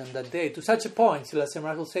bhajan that day. To such a point, Srila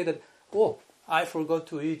Maharaj will say that, oh, I forgot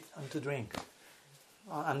to eat and to drink.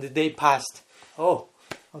 And the day passed. Oh,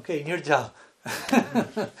 okay, nirjal.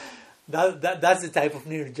 That's the type of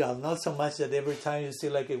nirjal. Not so much that every time you see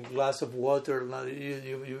like a glass of water,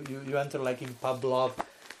 you enter like in Pavlov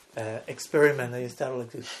experiment and you start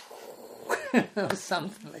like this, or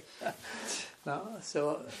something like that. No?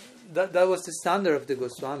 So that was the standard of the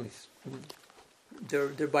Goswamis. Their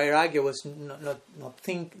vairagya was not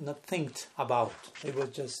think about. It was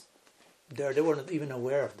just there. They were not even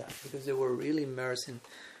aware of that because they were really immersed in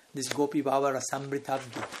this Gopi Bhava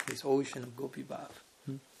Rasamritabdi, this ocean of Gopi Bhava.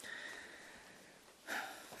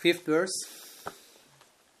 5th verse.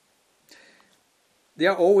 They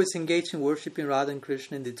are always engaged in worshipping Radha and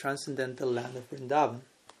Krishna in the transcendental land of Vrindavan,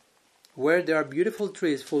 where there are beautiful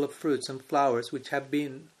trees full of fruits and flowers which have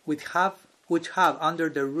under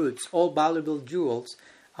their roots all valuable jewels,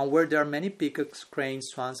 and where there are many peacocks, cranes,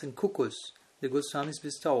 swans, and cuckoos. The Goswamis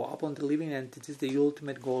bestow upon the living entities the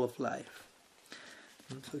ultimate goal of life.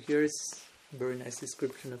 And so here is a very nice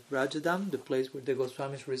description of Rajadam, the place where the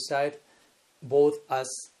Goswamis reside, both as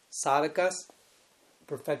sadhakas,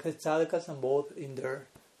 perfected sadhakas, and both in their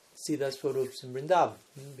Siddha Swarups in Vrindavan,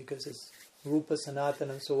 because as Rupa,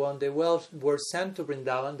 Sanatana and so on, they were sent to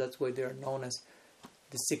Vrindavan. That's why they are known as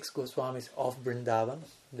the 6 Goswamis of Vrindavan.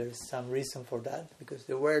 There is some reason for that, because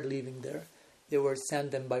they were living there. They were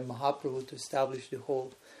sent then by Mahaprabhu to establish the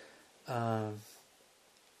whole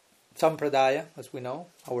Sampradaya, as we know,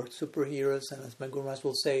 our superheroes, and as my Guru Maharaj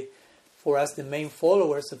will say, for us the main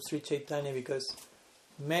followers of Sri Chaitanya, because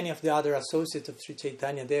many of the other associates of Sri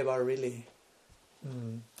Chaitanya Deva are really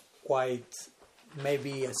quite,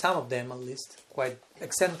 maybe some of them at least, quite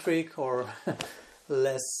eccentric or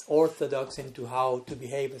less orthodox into how to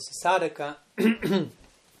behave as a sadhaka.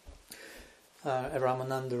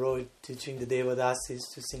 Ramananda Roy teaching the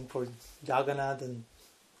Devadasis to sing for Jagannath and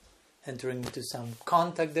entering into some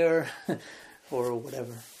contact there or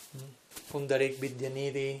whatever. Pundarik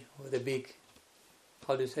Vidyanidhi, or the big,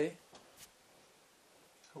 how do you say?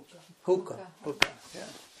 Hookah, yeah.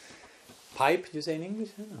 Pipe, you say in English?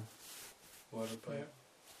 No. Water pipe.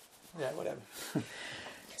 Yeah, whatever.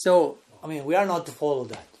 So, I mean, we are not to follow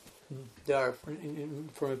that. There are,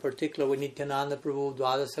 from in particular, with Nityananda Prabhu,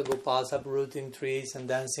 Dwadasa Gopals uprooting trees and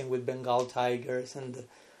dancing with Bengal tigers and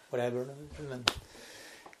whatever.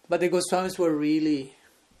 But the Goswamis were really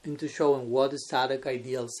into showing what a sadhaka,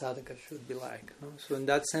 ideal sadhaka should be like. So in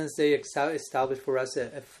that sense, they established for us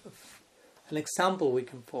an example we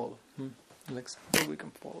can follow. An example we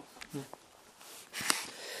can follow.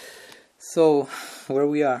 So, where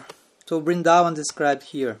we are. So Vrindavan described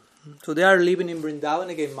here. So they are living in Vrindavan.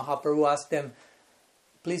 Again, Mahaprabhu asked them,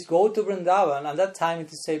 please go to Vrindavan. At that time,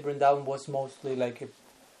 to say Vrindavan was mostly like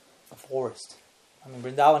a forest. I mean,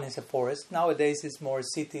 Vrindavan is a forest. Nowadays, it's more a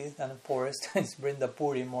city than a forest. It's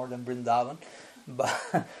Vrindapuri more than Vrindavan.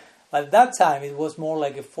 But at that time, it was more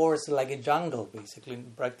like a forest, like a jungle, basically.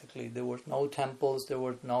 Practically, there were no temples. There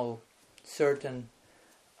were no certain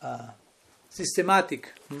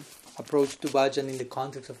systematic approach to bhajan in the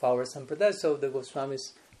context of our sampradaya. So the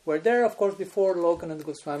Goswamis were there, of course, before Lokanath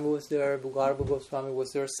Goswami was there, Bhugarva Goswami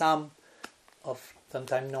was there, some of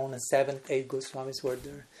sometimes known as 7th, 8th Goswamis were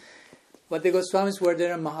there. But the Goswamis were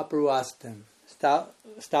there and Mahaprabhu asked them,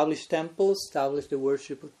 establish temples, establish the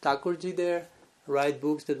worship of Thakurji there, write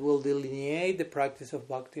books that will delineate the practice of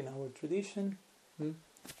bhakti in our tradition,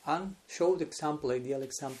 and show the example, ideal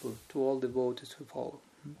example, to all devotees who follow.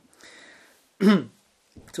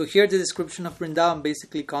 So here the description of Vrindavan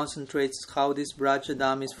basically concentrates how this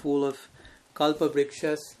Brajadam is full of kalpa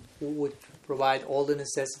vrikshas who would provide all the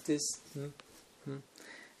necessities.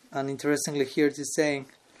 And interestingly here it is saying,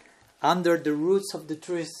 under the roots of the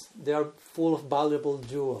trees they are full of valuable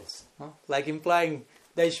jewels. Like implying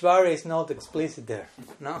the Aishwarya is not explicit there.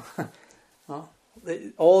 No?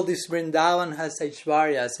 All this Vrindavan has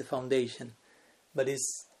Aishwarya as a foundation, but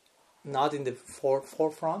it's not in the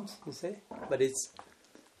forefront, you say, but it's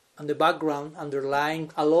on the background, underlying,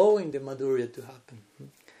 allowing the Madhurya to happen.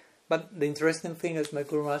 But the interesting thing, as my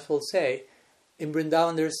Guru Maharaj will say, in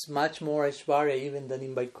Vrindavan there's much more Aishwarya even than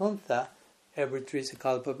in Vaikuntha. Every tree is a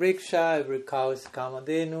kalpa vriksha, every cow is a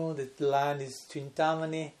kamadenu, the land is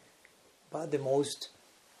chintamani. But the most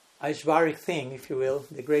Aishwaric thing, if you will,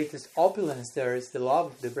 the greatest opulence there is the love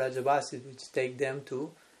of the Brajavasis, which take them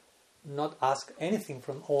to not ask anything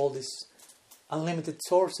from all these unlimited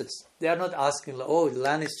sources. They are not asking, oh, the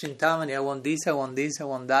land is Chintamani, I want this, I want this, I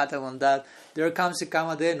want that, I want that. There comes a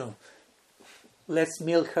Kamadenu. Let's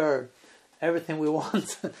milk her. Everything we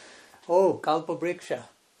want. Oh, Kalpa Vriksha.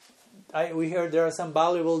 We hear there are some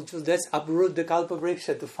valuable jewels. Let's uproot the Kalpa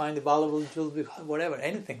Vriksha to find the valuable jewels, whatever,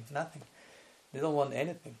 anything, nothing. They don't want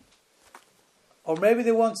anything. Or maybe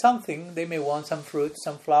they want something. They may want some fruit,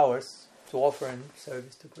 some flowers to offer in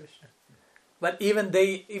service to Krishna. But even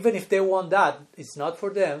if they want that, it's not for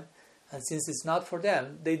them. And since it's not for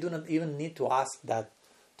them, they do not even need to ask that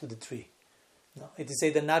to the tree. No, it is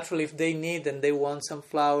said that naturally if they need and they want some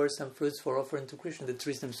flowers, some fruits for offering to Krishna, the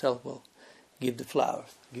trees themselves will give the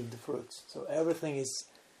flowers, give the fruits. So everything is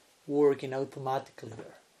working automatically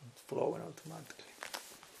there, flowing automatically.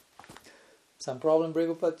 Some problem,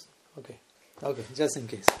 Brigopad? Okay, just in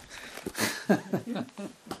case.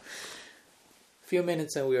 Few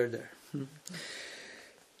minutes and we are there.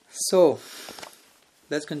 So,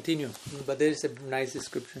 let's continue. But there is a nice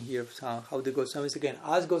description here of how the Goswamis, again,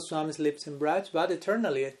 as Goswamis lives in Braj, but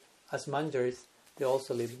eternally, as Manjaris, they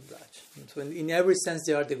also live in Braj. So in every sense,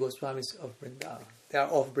 they are the Goswamis of Vrindavan. They are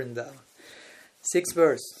of Vrindavan. 6th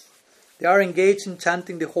verse. They are engaged in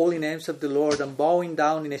chanting the holy names of the Lord and bowing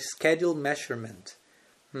down in a scheduled measurement.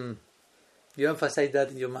 You emphasize that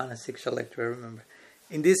in your Manasiksha lecture, I remember.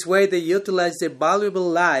 In this way, they utilize their valuable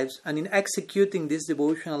lives, and in executing these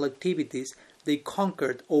devotional activities, they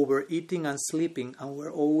conquered overeating and sleeping, and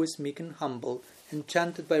were always meek and humble,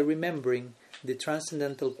 enchanted by remembering the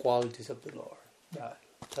transcendental qualities of the Lord.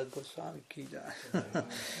 Goswami ki jai.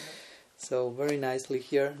 So very nicely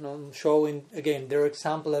here, showing again their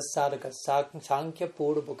example as sadhakas, Sankhya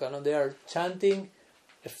Purvaka. They are chanting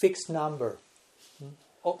a fixed number.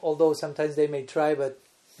 Although sometimes they may try, but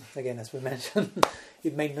again, as we mentioned,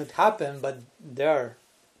 it may not happen, but they are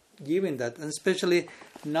giving that. And especially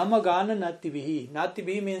Namagana Nativihi.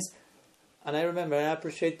 Nativihi means, and I remember, and I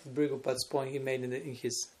appreciate Brigupad's point he made in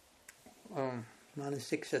his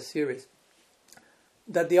Manasiksha series,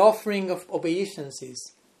 that the offering of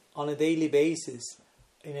obeisances on a daily basis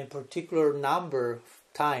in a particular number of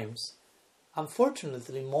times,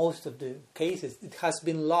 unfortunately, in most of the cases, it has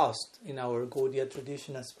been lost in our Gaudiya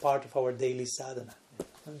tradition as part of our daily sadhana.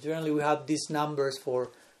 And generally, we have these numbers for,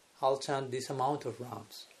 I'll chant this amount of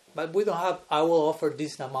rounds. But we don't have, I will offer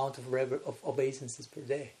this amount of obeisances per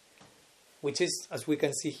day, which is, as we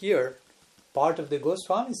can see here, part of the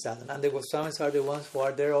Goswami sadhana. And the Goswamis are the ones who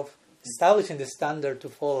are there of establishing the standard to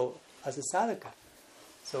follow as a sadhaka.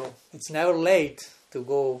 So it's never late to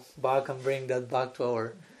go back and bring that back to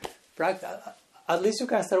our practice. At least you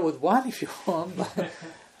can start with one if you want,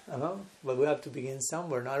 but we have to begin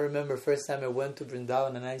somewhere. Now, I remember first time I went to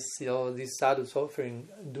Vrindavan and I saw these sadhus offering,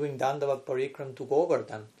 doing Dandavat Parikram to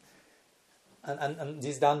Govardhan. And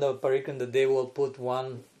this Dandavat Parikram, that they will put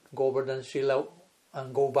one Govardhan Shila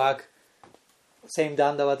and go back, same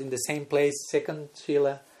Dandavat in the same place, second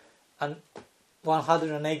Shila, and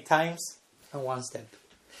 108 times and one step.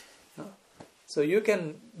 So you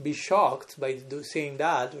can be shocked by seeing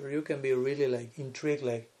that, or you can be really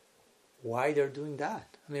intrigued, why they're doing that.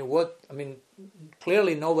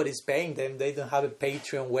 Clearly nobody's paying them. They don't have a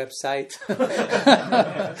Patreon website,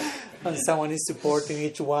 and someone is supporting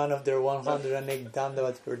each one of their 108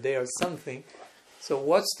 dandavats per day or something. So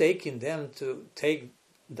what's taking them to take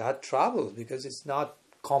that trouble? Because it's not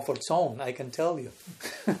comfort zone, I can tell you.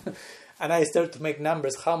 And I start to make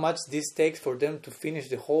numbers, how much this takes for them to finish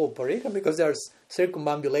the whole parikram, because they are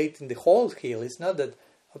circumambulating the whole hill. It's not that,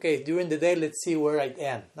 okay, during the day, let's see where I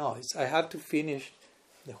end. No, I have to finish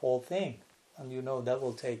the whole thing. And that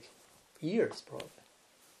will take years, probably.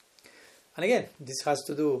 And again, this has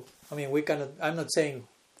to do, we cannot, I'm not saying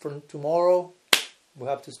from tomorrow, we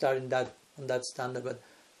have to start on that standard, but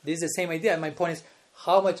this is the same idea. And my point is,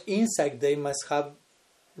 how much insight they must have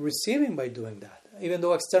receiving by doing that. Even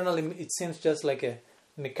though externally it seems just like a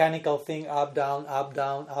mechanical thing, up, down, up,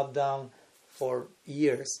 down, up, down, for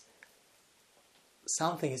years.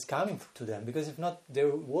 Something is coming to them, because if not, they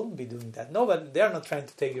won't be doing that. No, but they are not trying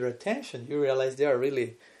to take your attention. You realize they are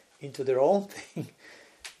really into their own thing.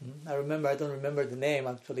 I don't remember the name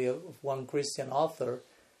actually of one Christian author,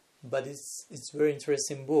 but it's a very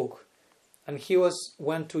interesting book. And he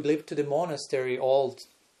went to live to the monastery, old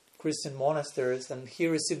Christian monasteries, and he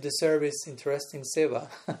received the service, interesting seva,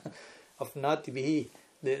 of Nativihi.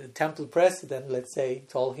 The temple president, let's say,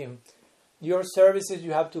 told him, your services,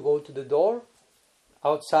 you have to go to the door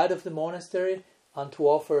outside of the monastery and to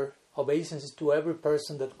offer obeisances to every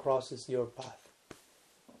person that crosses your path.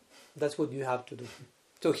 That's what you have to do.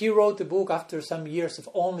 So he wrote a book after some years of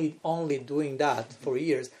only doing that for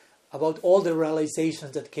years, about all the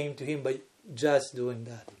realizations that came to him by just doing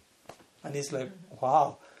that. And it's like,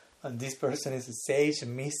 wow, and this person is a sage, a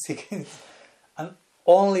mystic, and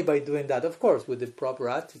only by doing that, of course, with the proper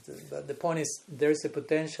attitude. But the point is, there is a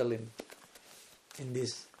potential in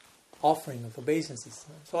this offering of obeisances.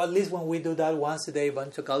 So at least when we do that once a day,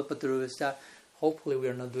 Vanchakalpataru, hopefully we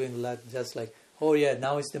are not doing that just like, oh yeah,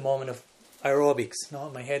 now is the moment of aerobics.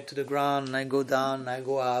 No, my head to the ground, and I go down, and I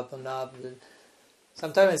go up and up.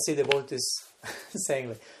 Sometimes I see the devotees saying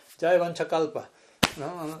like, Jai Vanchakalpa.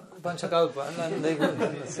 No, Vanchakalpa. And they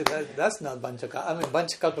say, that's not Vanchakalpa.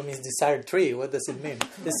 Vanchakalpa means desired tree. What does it mean?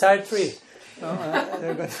 Desired tree.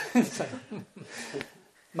 No,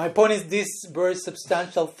 my point is, this very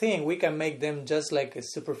substantial thing, we can make them just like a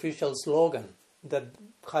superficial slogan that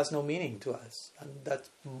has no meaning to us. And that's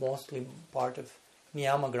mostly part of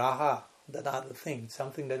niyama graha, that other thing,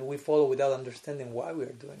 something that we follow without understanding why we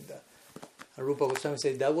are doing that. And Rupa Goswami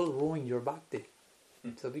said, that will ruin your bhakti.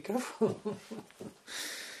 So be careful.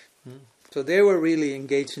 So they were really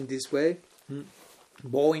engaged in this way,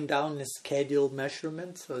 bowing down a scheduled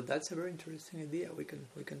measurement. So that's a very interesting idea. We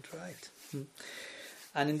can try it.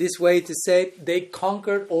 And in this way, to say they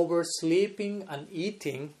conquered over sleeping and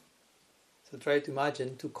eating. So try to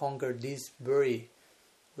imagine to conquer these very,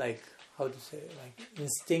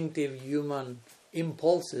 instinctive human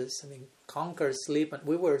impulses. conquer sleep. And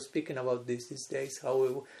we were speaking about this these days, how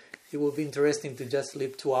it will be interesting to just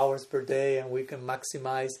sleep 2 hours per day, and we can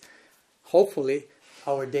maximize, hopefully,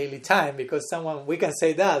 our daily time, because we can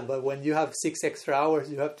say that, but when you have 6 extra hours,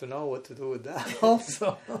 you have to know what to do with that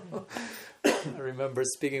also. I remember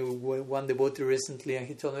speaking with one devotee recently, and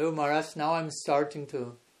he told me, "Oh, Maharaj, now I'm starting to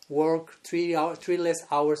work 3 less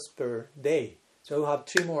hours per day. So I have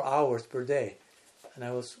 3 more hours per day." And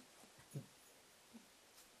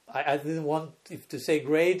I didn't want to say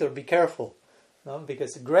great or be careful, no?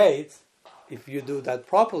 Because great if you do that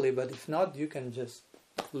properly, but if not, you can just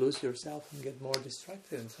lose yourself and get more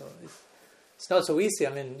distracted. So it's not so easy.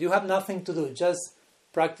 I mean, you have nothing to do, just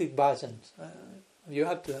practice bhajans. You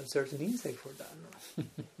have to have certain insight for that.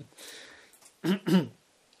 No?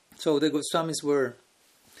 So the Goswamis were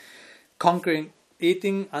conquering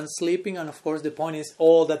eating and sleeping, and of course the point is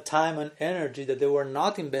all the time and energy that they were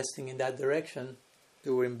not investing in that direction,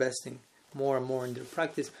 they were investing more and more in their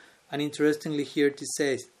practice. And interestingly here it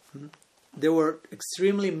says, they were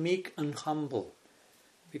extremely meek and humble.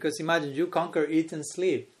 Because imagine, you conquer eat and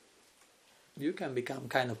sleep, you can become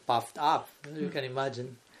kind of puffed up. You can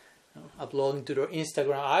imagine uploading to their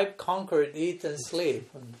Instagram, "I conquered eat and sleep."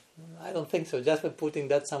 And I don't think so. Just by putting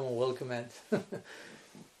that, someone will comment.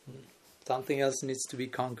 Something else needs to be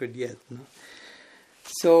conquered yet. No?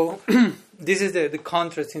 So this is the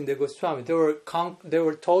contrast in the Goswamis. They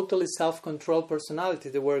were totally self-controlled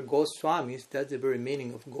personalities. They were Goswamis. That's the very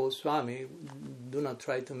meaning of Goswami. Do not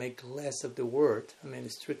try to make less of the word. I mean,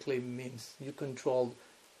 it strictly means you control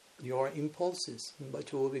your impulses.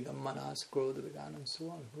 Bachuvigam, manas, krodha, vegana, and so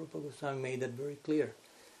on. Rupa Goswami made that very clear.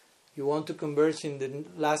 You want to converge in the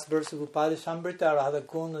last verse of Upadeshamrita, Radha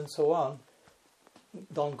Kund, and so on,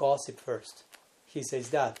 don't gossip first. He says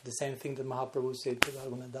that. The same thing that Mahaprabhu said to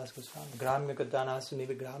Raghunath Das Goswami. Gramya Katana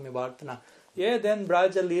Suniva Gramya Vartana. Yeah, then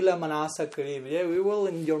Braja Lila Manasa Karib. Yeah, we will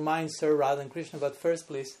in your mind serve Radha and Krishna, but first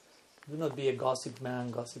please, do not be a gossip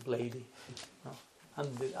man, gossip lady. No? And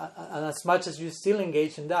as much as you still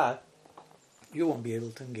engage in that, you won't be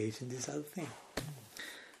able to engage in this other thing.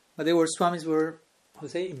 But the Swamis were,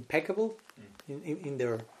 impeccable in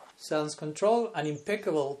their self-control and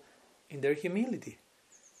impeccable in their humility.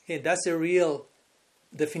 Okay, that's the real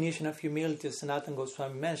definition of humility, as Sanatana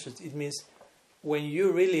Goswami mentions. It means when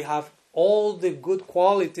you really have all the good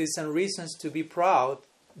qualities and reasons to be proud,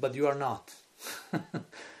 but you are not.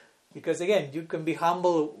 Because again, you can be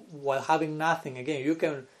humble while having nothing. Again,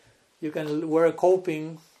 you can wear a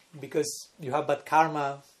coping because you have bad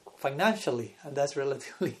karma financially, and that's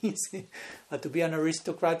relatively easy. But to be an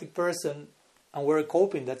aristocratic person and wear a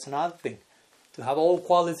coping, that's another thing. To have all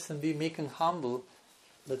qualities and be meek and humble,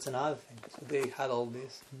 that's another thing. So they had all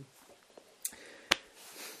this.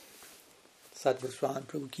 Sat Goswami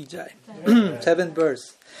Prabhu Ki Jai. 7th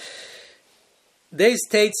verse. They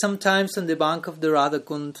stayed sometimes on the bank of the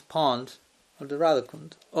Radhakund pond,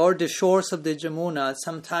 or the shores of the Jamuna,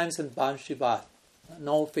 sometimes at Banshivat.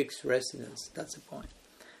 No fixed residence. That's the point.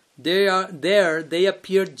 They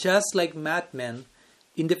appeared just like madmen,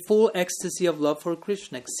 in the full ecstasy of love for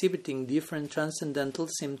Krishna, exhibiting different transcendental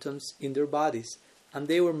symptoms in their bodies, and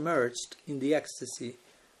they were merged in the ecstasy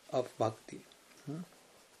of bhakti.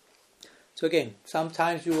 So again,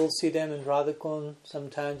 sometimes you will see them in Radhakund,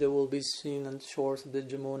 sometimes they will be seen on the shores of the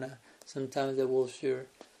Jamuna, sometimes they will be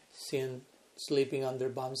seen sleeping under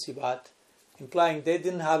Bamsivat, implying they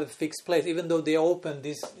didn't have a fixed place, even though they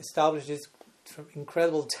established this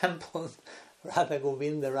incredible temple, Radha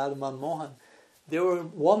Govinda, Radha Manmohan. They were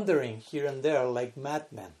wandering here and there like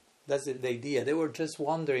madmen. That's the idea. They were just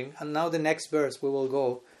wandering. And now the next verse we will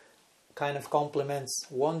go kind of complements.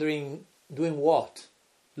 Wandering, doing what?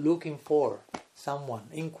 Looking for someone,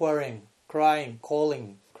 inquiring, crying,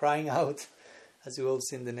 calling, crying out, as you will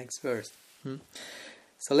see in the next verse.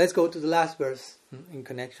 So let's go to the last verse in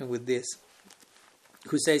connection with this,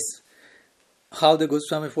 who says how the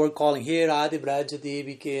Goswamis were calling, here Adi Braja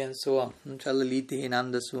Devike, and so on. Chalaliti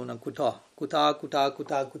Nandasuna Kuta. Kuta, Kuta,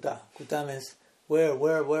 Kuta, Kuta. Kuta means where?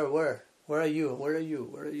 Where are you? Where are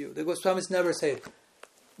you? The Goswamis never say,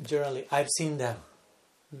 generally, I've seen them.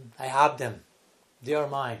 I have them. They are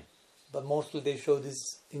mine. But mostly they show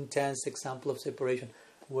this intense example of separation.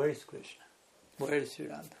 Where is Krishna? Where is Sri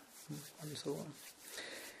Radha? And so on.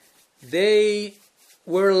 They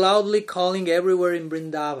were loudly calling everywhere in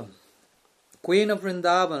Vrindavan. Queen of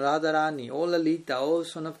Vrindavan, Radharani, O Lalita, O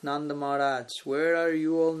son of Nanda Maharaj, where are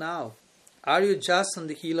you all now? Are you just on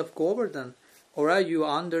the hill of Govardhan, or are you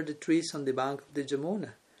under the trees on the bank of the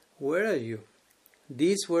Jamuna? Where are you?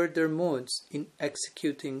 These were their moods in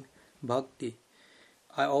executing bhakti.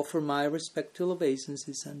 I offer my respectful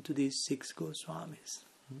obeisances unto these 6 Goswamis.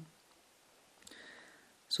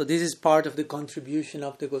 So this is part of the contribution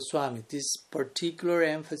of the Goswami, this particular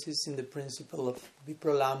emphasis in the principle of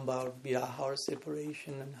vipralamba or viraha or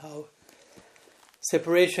separation, and how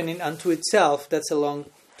separation in unto itself, that's a long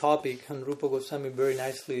topic, and Rupa Goswami very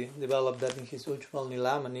nicely developed that in his Ujjval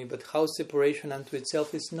Nilamani, but how separation unto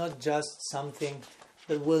itself is not just something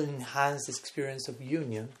that will enhance the experience of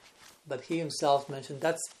union, but he himself mentioned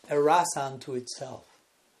that's a rasa unto itself,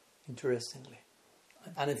 interestingly,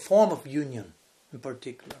 and a form of union in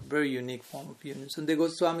particular, very unique form of union. So the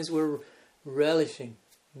Goswamis were relishing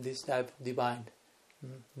this type of divine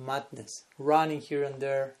madness, running here and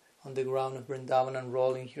there on the ground of Vrindavan and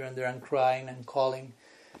rolling here and there and crying and calling,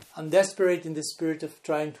 and desperate in the spirit of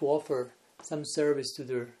trying to offer some service to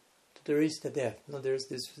their Ishtadev. Now there's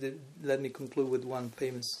this. Let me conclude with one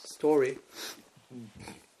famous story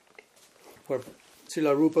where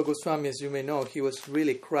Srila Rupa Goswami, as you may know, he was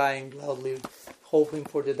really crying loudly, hoping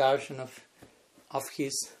for the darshan of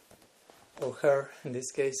his, or her, in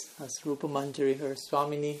this case, as Rupa Manjari, her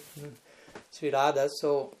Swamini, Sri Radha.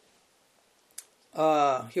 So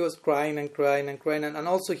he was crying and crying and crying, and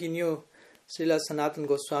also he knew Srila Sanatana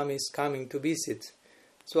Goswami is coming to visit.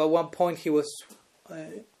 So at one point he was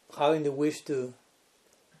having the wish to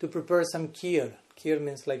prepare some kheer. Kheer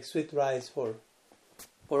means like sweet rice for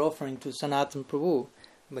offering to Sanatana Prabhu,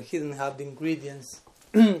 but he didn't have the ingredients.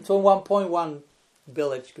 So at one point one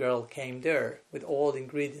village girl came there with all the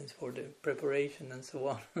ingredients for the preparation and so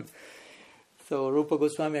on. So Rupa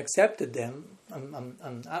Goswami accepted them,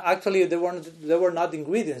 and actually they were not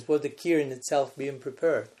ingredients, but the kheer in itself being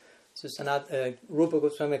prepared. So Rupa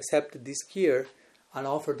Goswami accepted this kheer and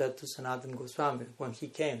offered that to Sanatana Goswami when he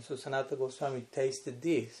came. So Sanatana Goswami tasted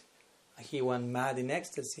this. He went mad in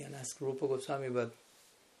ecstasy and asked Rupa Goswami, but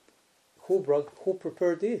who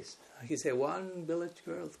prepared this? He said, one village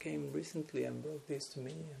girl came recently and brought this to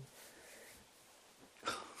me.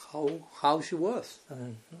 And how she was.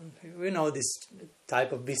 And we know this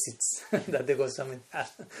type of visits that the Goswami had.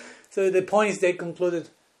 So the point is they concluded,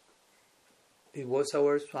 it was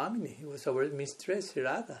our Swamini, it was our mistress,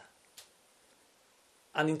 Radha.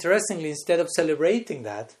 And interestingly, instead of celebrating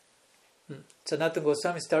that, Sanatana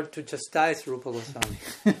Goswami started to chastise Rupa Goswami.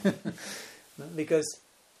 Because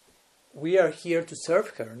we are here to serve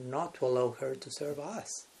her, not to allow her to serve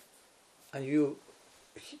us. And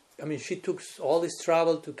she took all this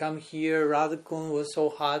trouble to come here. Radhakund was so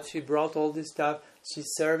hot, she brought all this stuff.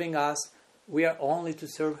 She's serving us. We are only to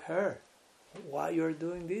serve her. Why you are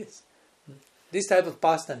doing this? This type of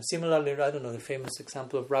pastime. Similarly, I don't know, the famous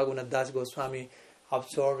example of Raghunath Das Goswami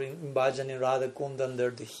absorbing in bhajan in Radhakund under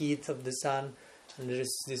the heat of the sun. And there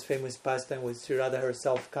is this famous pastime where Sri Radha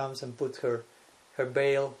herself comes and puts her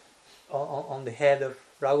veil on the head of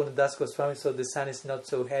Raghunath Das Goswami, so the sun is not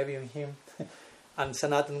so heavy on him. And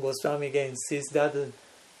Sanatana Goswami again sees that and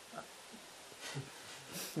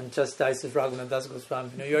chastises Raghunath Das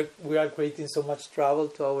Goswami. We are creating so much trouble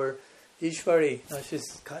to our Ishwari.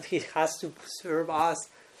 He has to serve us.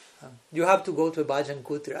 You have to go to a bhajan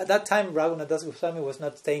kutir. At that time, Raghunath Das Goswami was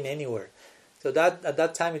not staying anywhere. So at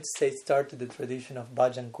that time it started the tradition of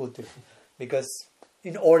bhajan kutir, because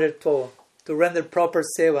in order to render proper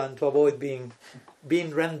seva and to avoid being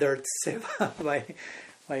rendered seva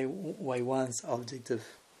by one's object of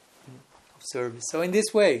service. So in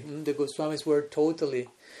this way, the Goswamis were totally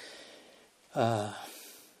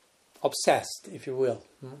obsessed, if you will,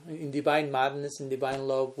 in divine madness, in divine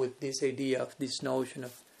love, with this idea of this notion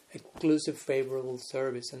of exclusive favorable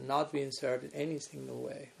service and not being served in any single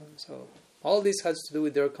way. So all this has to do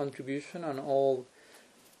with their contribution, and all,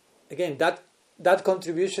 again, that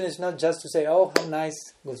contribution is not just to say, oh, how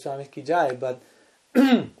nice Goswami Ki Jai, but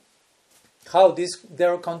how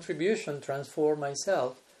their contribution transformed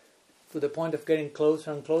myself to the point of getting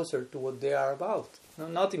closer and closer to what they are about.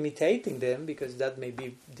 Not imitating them, because that may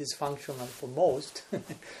be dysfunctional for most.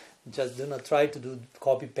 Just do not try to do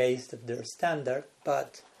copy-paste of their standard.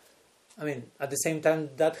 But, at the same time,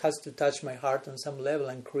 that has to touch my heart on some level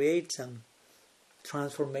and create some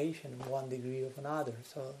transformation in one degree of another.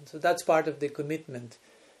 So that's part of the commitment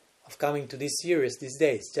of coming to this series these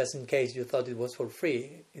days, just in case you thought it was for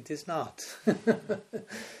free. It is not.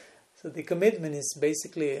 So the commitment is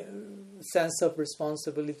basically a sense of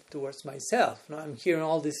responsibility towards myself. I'm hearing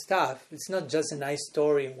all this stuff. It's not just a nice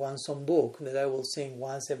story in one song book that I will sing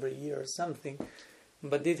once every year or something,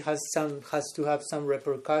 but it has to have some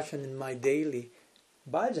repercussion in my daily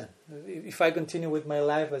bhajan. If I continue with my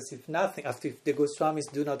life as if nothing, as if the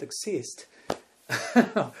Goswamis do not exist,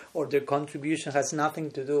 or their contribution has nothing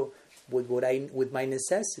to do with my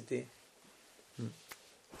necessity,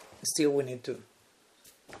 still we need to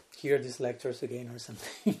hear these lectures again or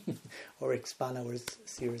something, or expand our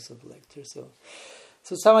series of lectures.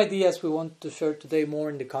 So some ideas we want to share today more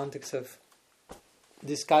in the context of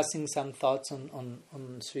discussing some thoughts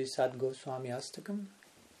on Sri Sad Goswami Astakam.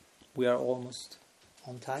 We are almost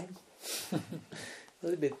on time, a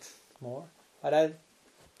little bit more, but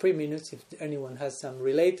 3 minutes if anyone has some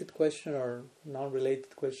related question or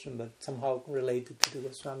non-related question, but somehow related to the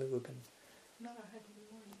Goswami, we can. No, I had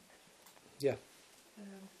one. Yeah.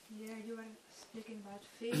 You were speaking about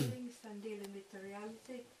feelings and dealing with the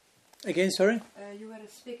reality. Again, sorry? You were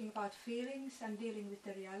speaking about feelings and dealing with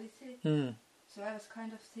the reality. Mm. So I was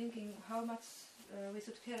kind of thinking how much we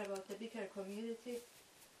should care about the bigger community,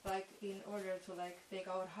 like in order to like make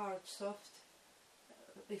our heart soft.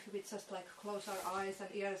 If we just like close our eyes and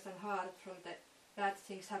ears and heart from the bad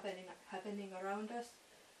things happening around us,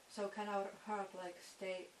 so can our heart like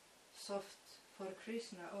stay soft for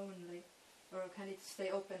Krishna only, or can it stay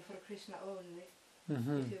open for Krishna only?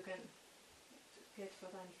 Mm-hmm. If you can get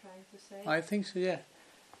what I'm trying to say. I think so, yeah.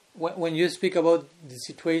 When you speak about the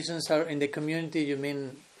situations are in the community, you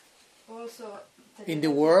mean also in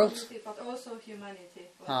the world, but also humanity,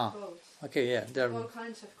 both. Okay, yeah, there are all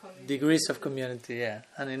kinds of community. degrees of community, yeah,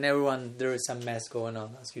 and in everyone there is some mess going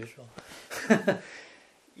on as usual.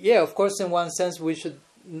 Yeah, of course, in one sense we should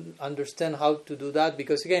understand how to do that,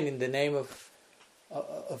 because again, in the name of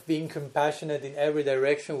being compassionate in every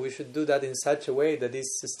direction, we should do that in such a way that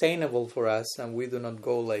is sustainable for us, and we do not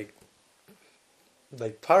go like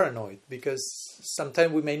paranoid, because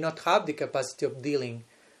sometimes we may not have the capacity of dealing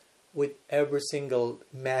with every single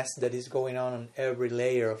mess that is going on every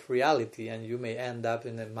layer of reality, and you may end up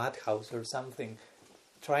in a madhouse or something,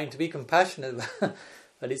 trying to be compassionate,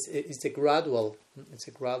 but it's a gradual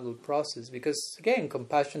process, because again,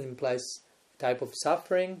 compassion implies a type of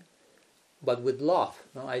suffering, but with love.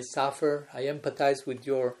 No? I suffer, I empathize with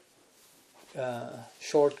your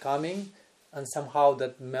shortcoming, and somehow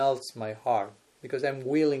that melts my heart, because I'm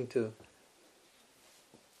willing to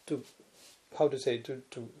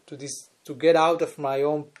get out of my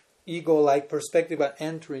own ego-like perspective and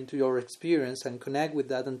enter into your experience and connect with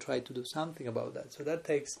that and try to do something about that. So that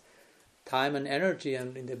takes time and energy,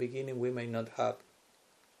 and in the beginning we may not have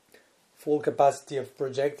full capacity of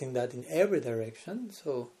projecting that in every direction.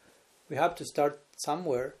 So we have to start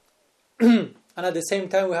somewhere. And at the same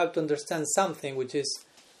time we have to understand something, which is,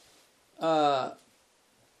 as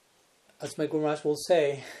my Guru Maharaj will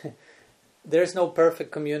say, there is no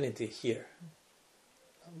perfect community here.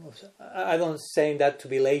 I don't saying that to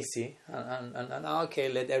be lazy and okay,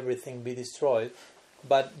 let everything be destroyed,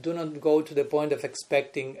 but do not go to the point of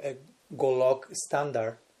expecting a Golok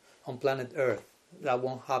standard on planet Earth. That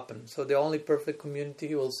won't happen. So the only perfect community,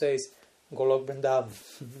 he will say, is Golok Vrindavan,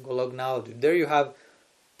 Golok Navadvip. There you have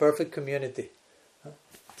perfect community.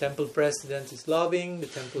 Temple president is loving, the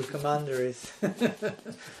temple commander is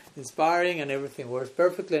inspiring, and everything works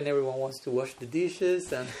perfectly, and everyone wants to wash the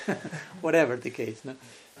dishes, and whatever the case, no?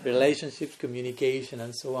 Relationships, communication,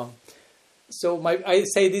 and so on. So I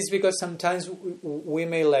say this because sometimes we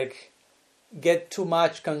may get too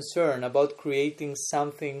much concern about creating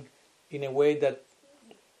something in a way that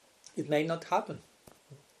it may not happen.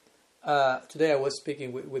 Today I was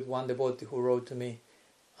speaking with one devotee who wrote to me.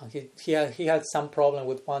 He had some problem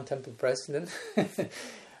with one temple president,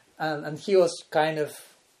 and he was kind of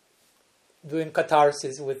doing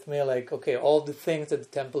catharsis with me, okay, all the things that the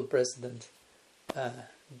temple president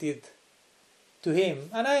did to him,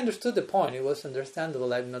 and I understood the point. It was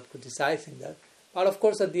understandable. I'm not criticizing that, but of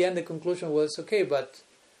course, at the end, the conclusion was, okay, but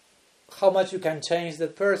how much you can change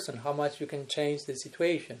that person, how much you can change the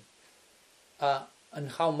situation, and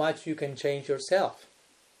how much you can change yourself.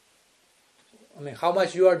 I mean, how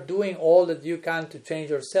much you are doing all that you can to change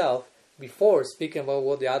yourself before speaking about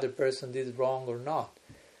what the other person did wrong or not.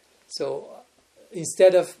 So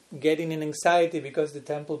instead of getting in anxiety because the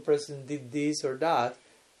temple president did this or that,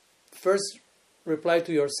 first reply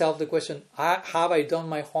to yourself the question, have I done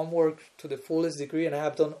my homework to the fullest degree, and I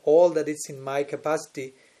have done all that is in my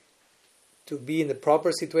capacity to be in the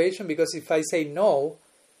proper situation? Because if I say no,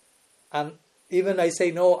 and even I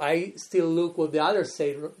say no, I still look what the others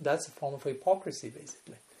say, that's a form of hypocrisy,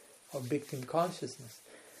 basically, or victim consciousness.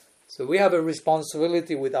 So we have a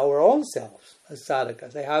responsibility with our own selves as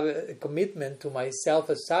sadhakas. I have a commitment to myself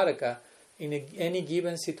as sadhaka in any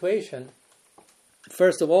given situation.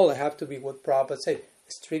 First of all, I have to be, what Prabhupada said,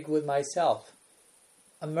 strict with myself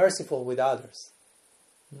and merciful with others.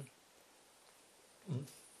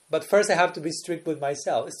 But first I have to be strict with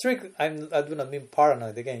myself. Strict, I do not mean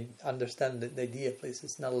paranoid. Again, understand the idea, please.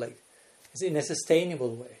 It's not it's in a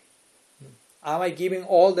sustainable way. am I giving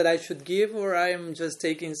all that I should give, or I am just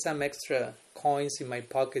taking some extra coins in my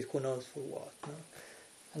pocket, who knows for what? No?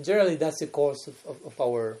 And generally that's the cause of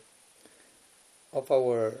our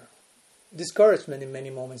discouragement in many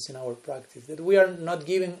moments in our practice, that we are not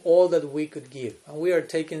giving all that we could give, and we are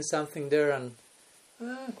taking something there and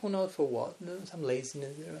who knows for what, some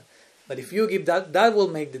laziness there. But if you give that, that will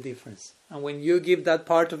make the difference. And when you give that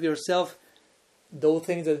part of yourself, those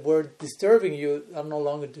things that were disturbing you are no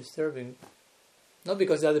longer disturbing. Not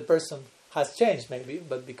because the other person has changed maybe,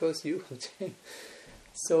 but because you have changed.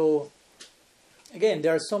 So again,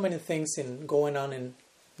 there are so many things going on in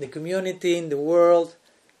the community, in the world,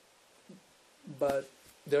 but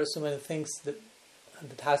there are so many things that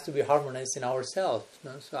has to be harmonized in ourselves.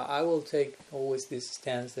 No? So I will take always this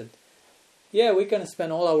stance that, yeah, we can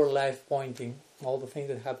spend all our life pointing all the things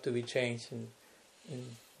that have to be changed in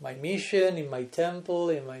my mission, in my temple,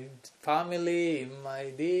 in my family, in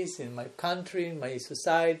my this, in my country, in my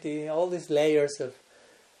society, all these layers of.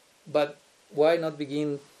 But why not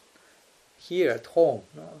begin here at home?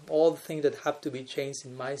 No? All the things that have to be changed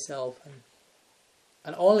in myself,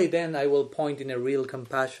 and only then I will point in a real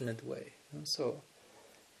compassionate way. No? So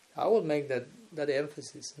I will make that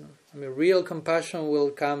emphasis. No? I mean, real compassion will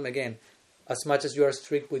come again. As much as you are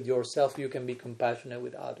strict with yourself, you can be compassionate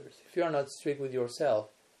with others. If you are not strict with yourself,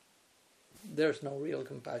 there's no real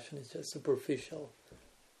compassion. It's just superficial,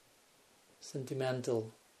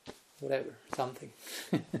 sentimental, whatever, something.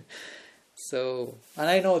 So, and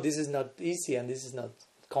I know this is not easy and this is not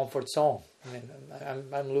comfort zone. I mean,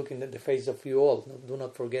 I'm looking at the face of you all. Do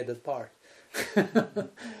not forget that part.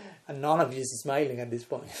 And none of you is smiling at this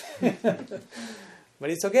point. But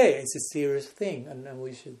it's okay. It's a serious thing, and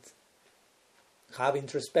we should have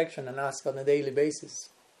introspection and ask on a daily basis,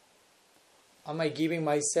 am I giving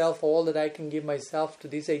myself all that I can give myself to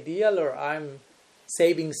this ideal, or I'm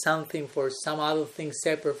saving something for some other thing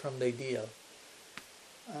separate from the ideal?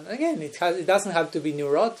 And again, it doesn't have to be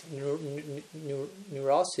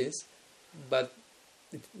neurosis, but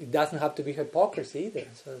it doesn't have to be hypocrisy either.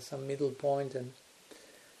 So some middle point, and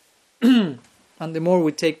and the more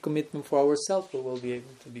we take commitment for ourselves, we will be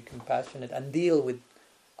able to be compassionate and deal with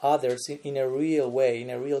others in a real way, in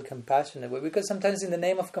a real compassionate way. Because sometimes in the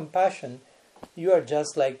name of compassion, you are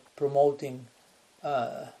just like promoting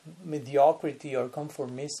mediocrity or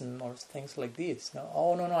conformism or things like this. No,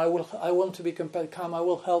 oh no, I want to be compassionate. Come, I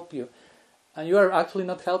will help you, and you are actually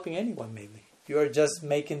not helping anyone. Maybe you are just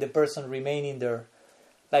making the person remain in there.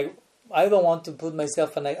 Like, I don't want to put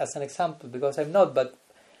myself as an example because I'm not. But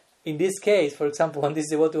in this case, for example, when this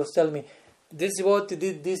devotee was telling me, this devotee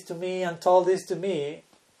did this to me and told this to me.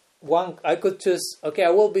 I could choose, okay,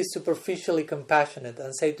 I will be superficially compassionate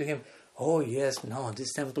and say to him, oh yes, no,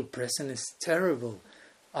 this temple present is terrible.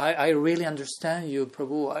 I really understand you,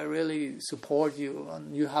 Prabhu. I really support you,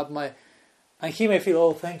 and you have my. And he may feel,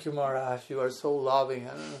 oh, thank you, Maharaj. You are so loving.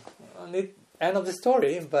 And end of the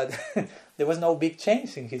story. But there was no big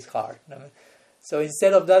change in his heart. I mean, so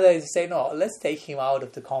instead of that, I say, no, let's take him out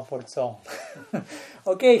of the comfort zone.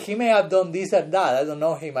 Okay, he may have done this and that. I don't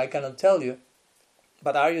know him. I cannot tell you.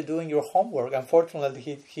 But are you doing your homework? Unfortunately,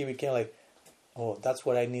 he became like, oh, that's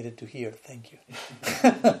what I needed to hear. Thank you.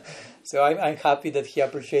 So I'm happy that he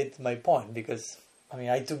appreciated my point, because, I mean,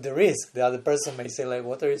 I took the risk. The other person may say, like,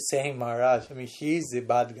 what are you saying, Maharaj? I mean, he's the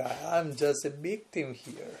bad guy. I'm just a victim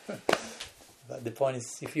here. But the point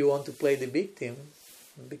is, if you want to play the victim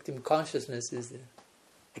consciousness is the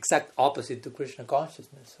exact opposite to Krishna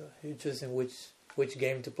consciousness. So you're choosing which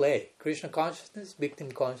game to play. Krishna consciousness,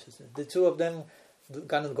 victim consciousness. The two of them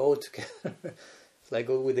cannot go together. It's like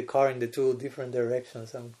go with the car in the two different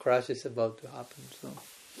directions, and crash is about to happen.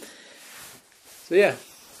 So yeah,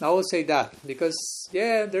 I will say that, because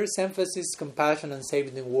there's emphasis, compassion, and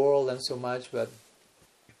saving the world and so much, but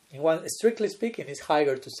strictly speaking, it's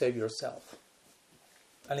harder to save yourself,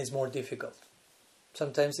 and it's more difficult.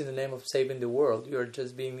 Sometimes in the name of saving the world, you are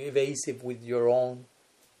just being evasive with your own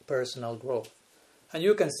personal growth, and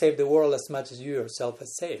you can save the world as much as you yourself have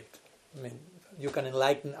saved. I mean, you can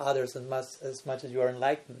enlighten others as much as you are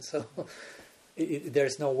enlightened. So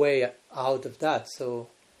there's no way out of that. So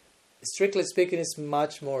strictly speaking, it's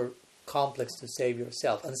much more complex to save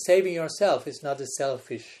yourself. And saving yourself is not a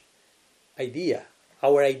selfish idea.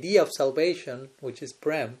 Our idea of salvation, which is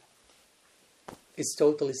Prem, is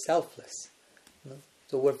totally selfless.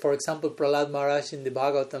 So where, for example, Prahlad Maharaj in the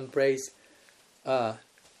Bhagavatam prays,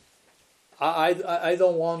 I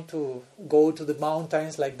don't want to go to the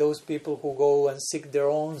mountains like those people who go and seek their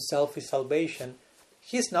own selfish salvation.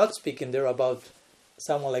 He's not speaking there about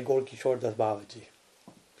someone like Gaur Kishore Das Babaji.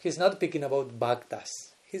 He's not speaking about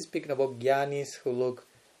bhaktas. He's speaking about jnanis who look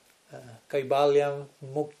kaivalyam,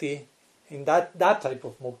 mukti, in that type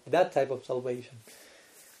of mukti, that type of salvation.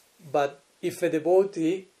 But if a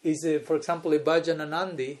devotee is, for example, a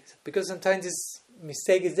bhajananandi, because sometimes this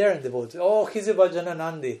mistake is there in devotee. Oh, he's a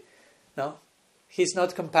bhajananandi. No, he's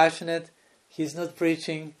not compassionate, he's not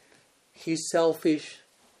preaching, he's selfish.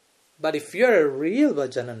 But if you're a real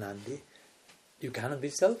bhajananandi, you cannot be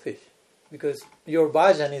selfish, because your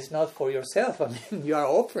bhajan is not for yourself. I mean, you are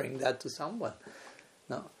offering that to someone.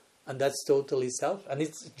 No, and that's totally self, and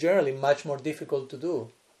it's generally much more difficult to do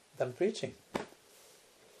than preaching.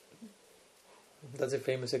 That's a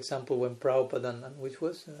famous example when Prabhupada, which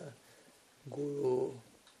was Guru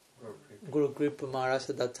Kripa Maharaj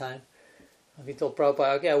at that time, and he told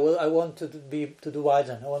Prabhupada, okay, I want to do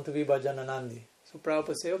bhajan. I want to be bhajananandi. So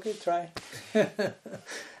Prabhupada said, okay, try.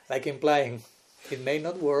 Like implying, it may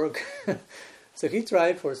not work. So he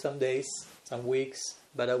tried for some days, some weeks,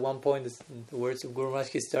 but at one point, in the words of Guru Maharaj,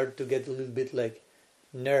 he started to get a little bit like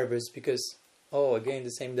nervous because, again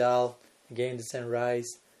the same dal, again the same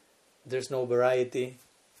rice, there's no variety.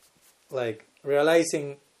 Like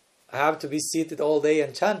realizing I have to be seated all day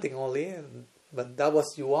and chanting only, but that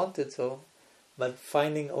was you wanted, so. But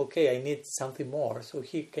finding, okay, I need something more. So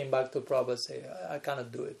he came back to Prabhupada and said, I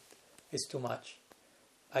cannot do it. It's too much.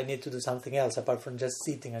 I need to do something else apart from just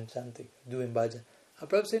sitting and chanting, doing bhajan. And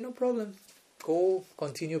Prabhupada said, no problem. Go,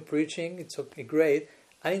 continue preaching. It's okay, great.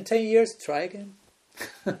 And in 10 years, try again.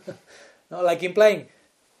 No, like implying,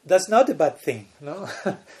 that's not a bad thing. No,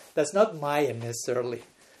 that's not Maya necessarily.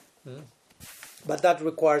 But that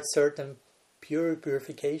requires certain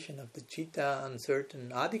purification of the chitta and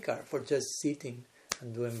certain adhikar for just sitting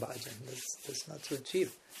and doing bhajan. That's not so cheap.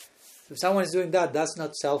 If someone is doing that, that's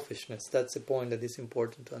not selfishness. That's the point that is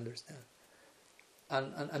important to understand.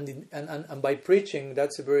 And by preaching,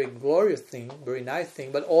 that's a very glorious thing, very nice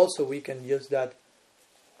thing. But also we can use that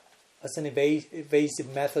as an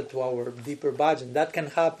evasive method to our deeper bhajan. That can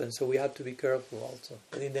happen, so we have to be careful also.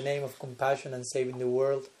 But in the name of compassion and saving the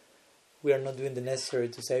world, we are not doing the necessary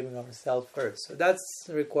to saving ourselves first. So that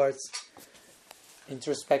requires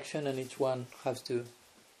introspection, and each one has to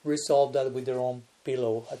resolve that with their own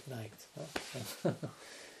pillow at night. No?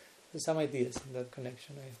 There's some ideas in that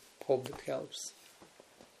connection. I hope that helps.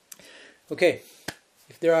 Okay,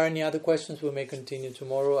 if there are any other questions, we may continue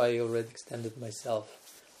tomorrow. I already extended myself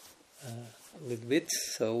a little bit,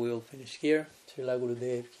 so we'll finish here. Srila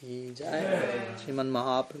Gurudev ki jai, Sriman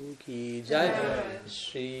Mahaprabhu ki jai,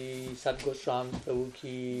 Sri Sadgoswami Prabhu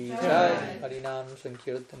ki jai, Harinam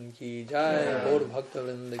Sankirtan ki jai, Gaur Bhakta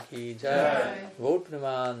Vrinda ki jai, Gaur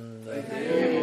Premanand.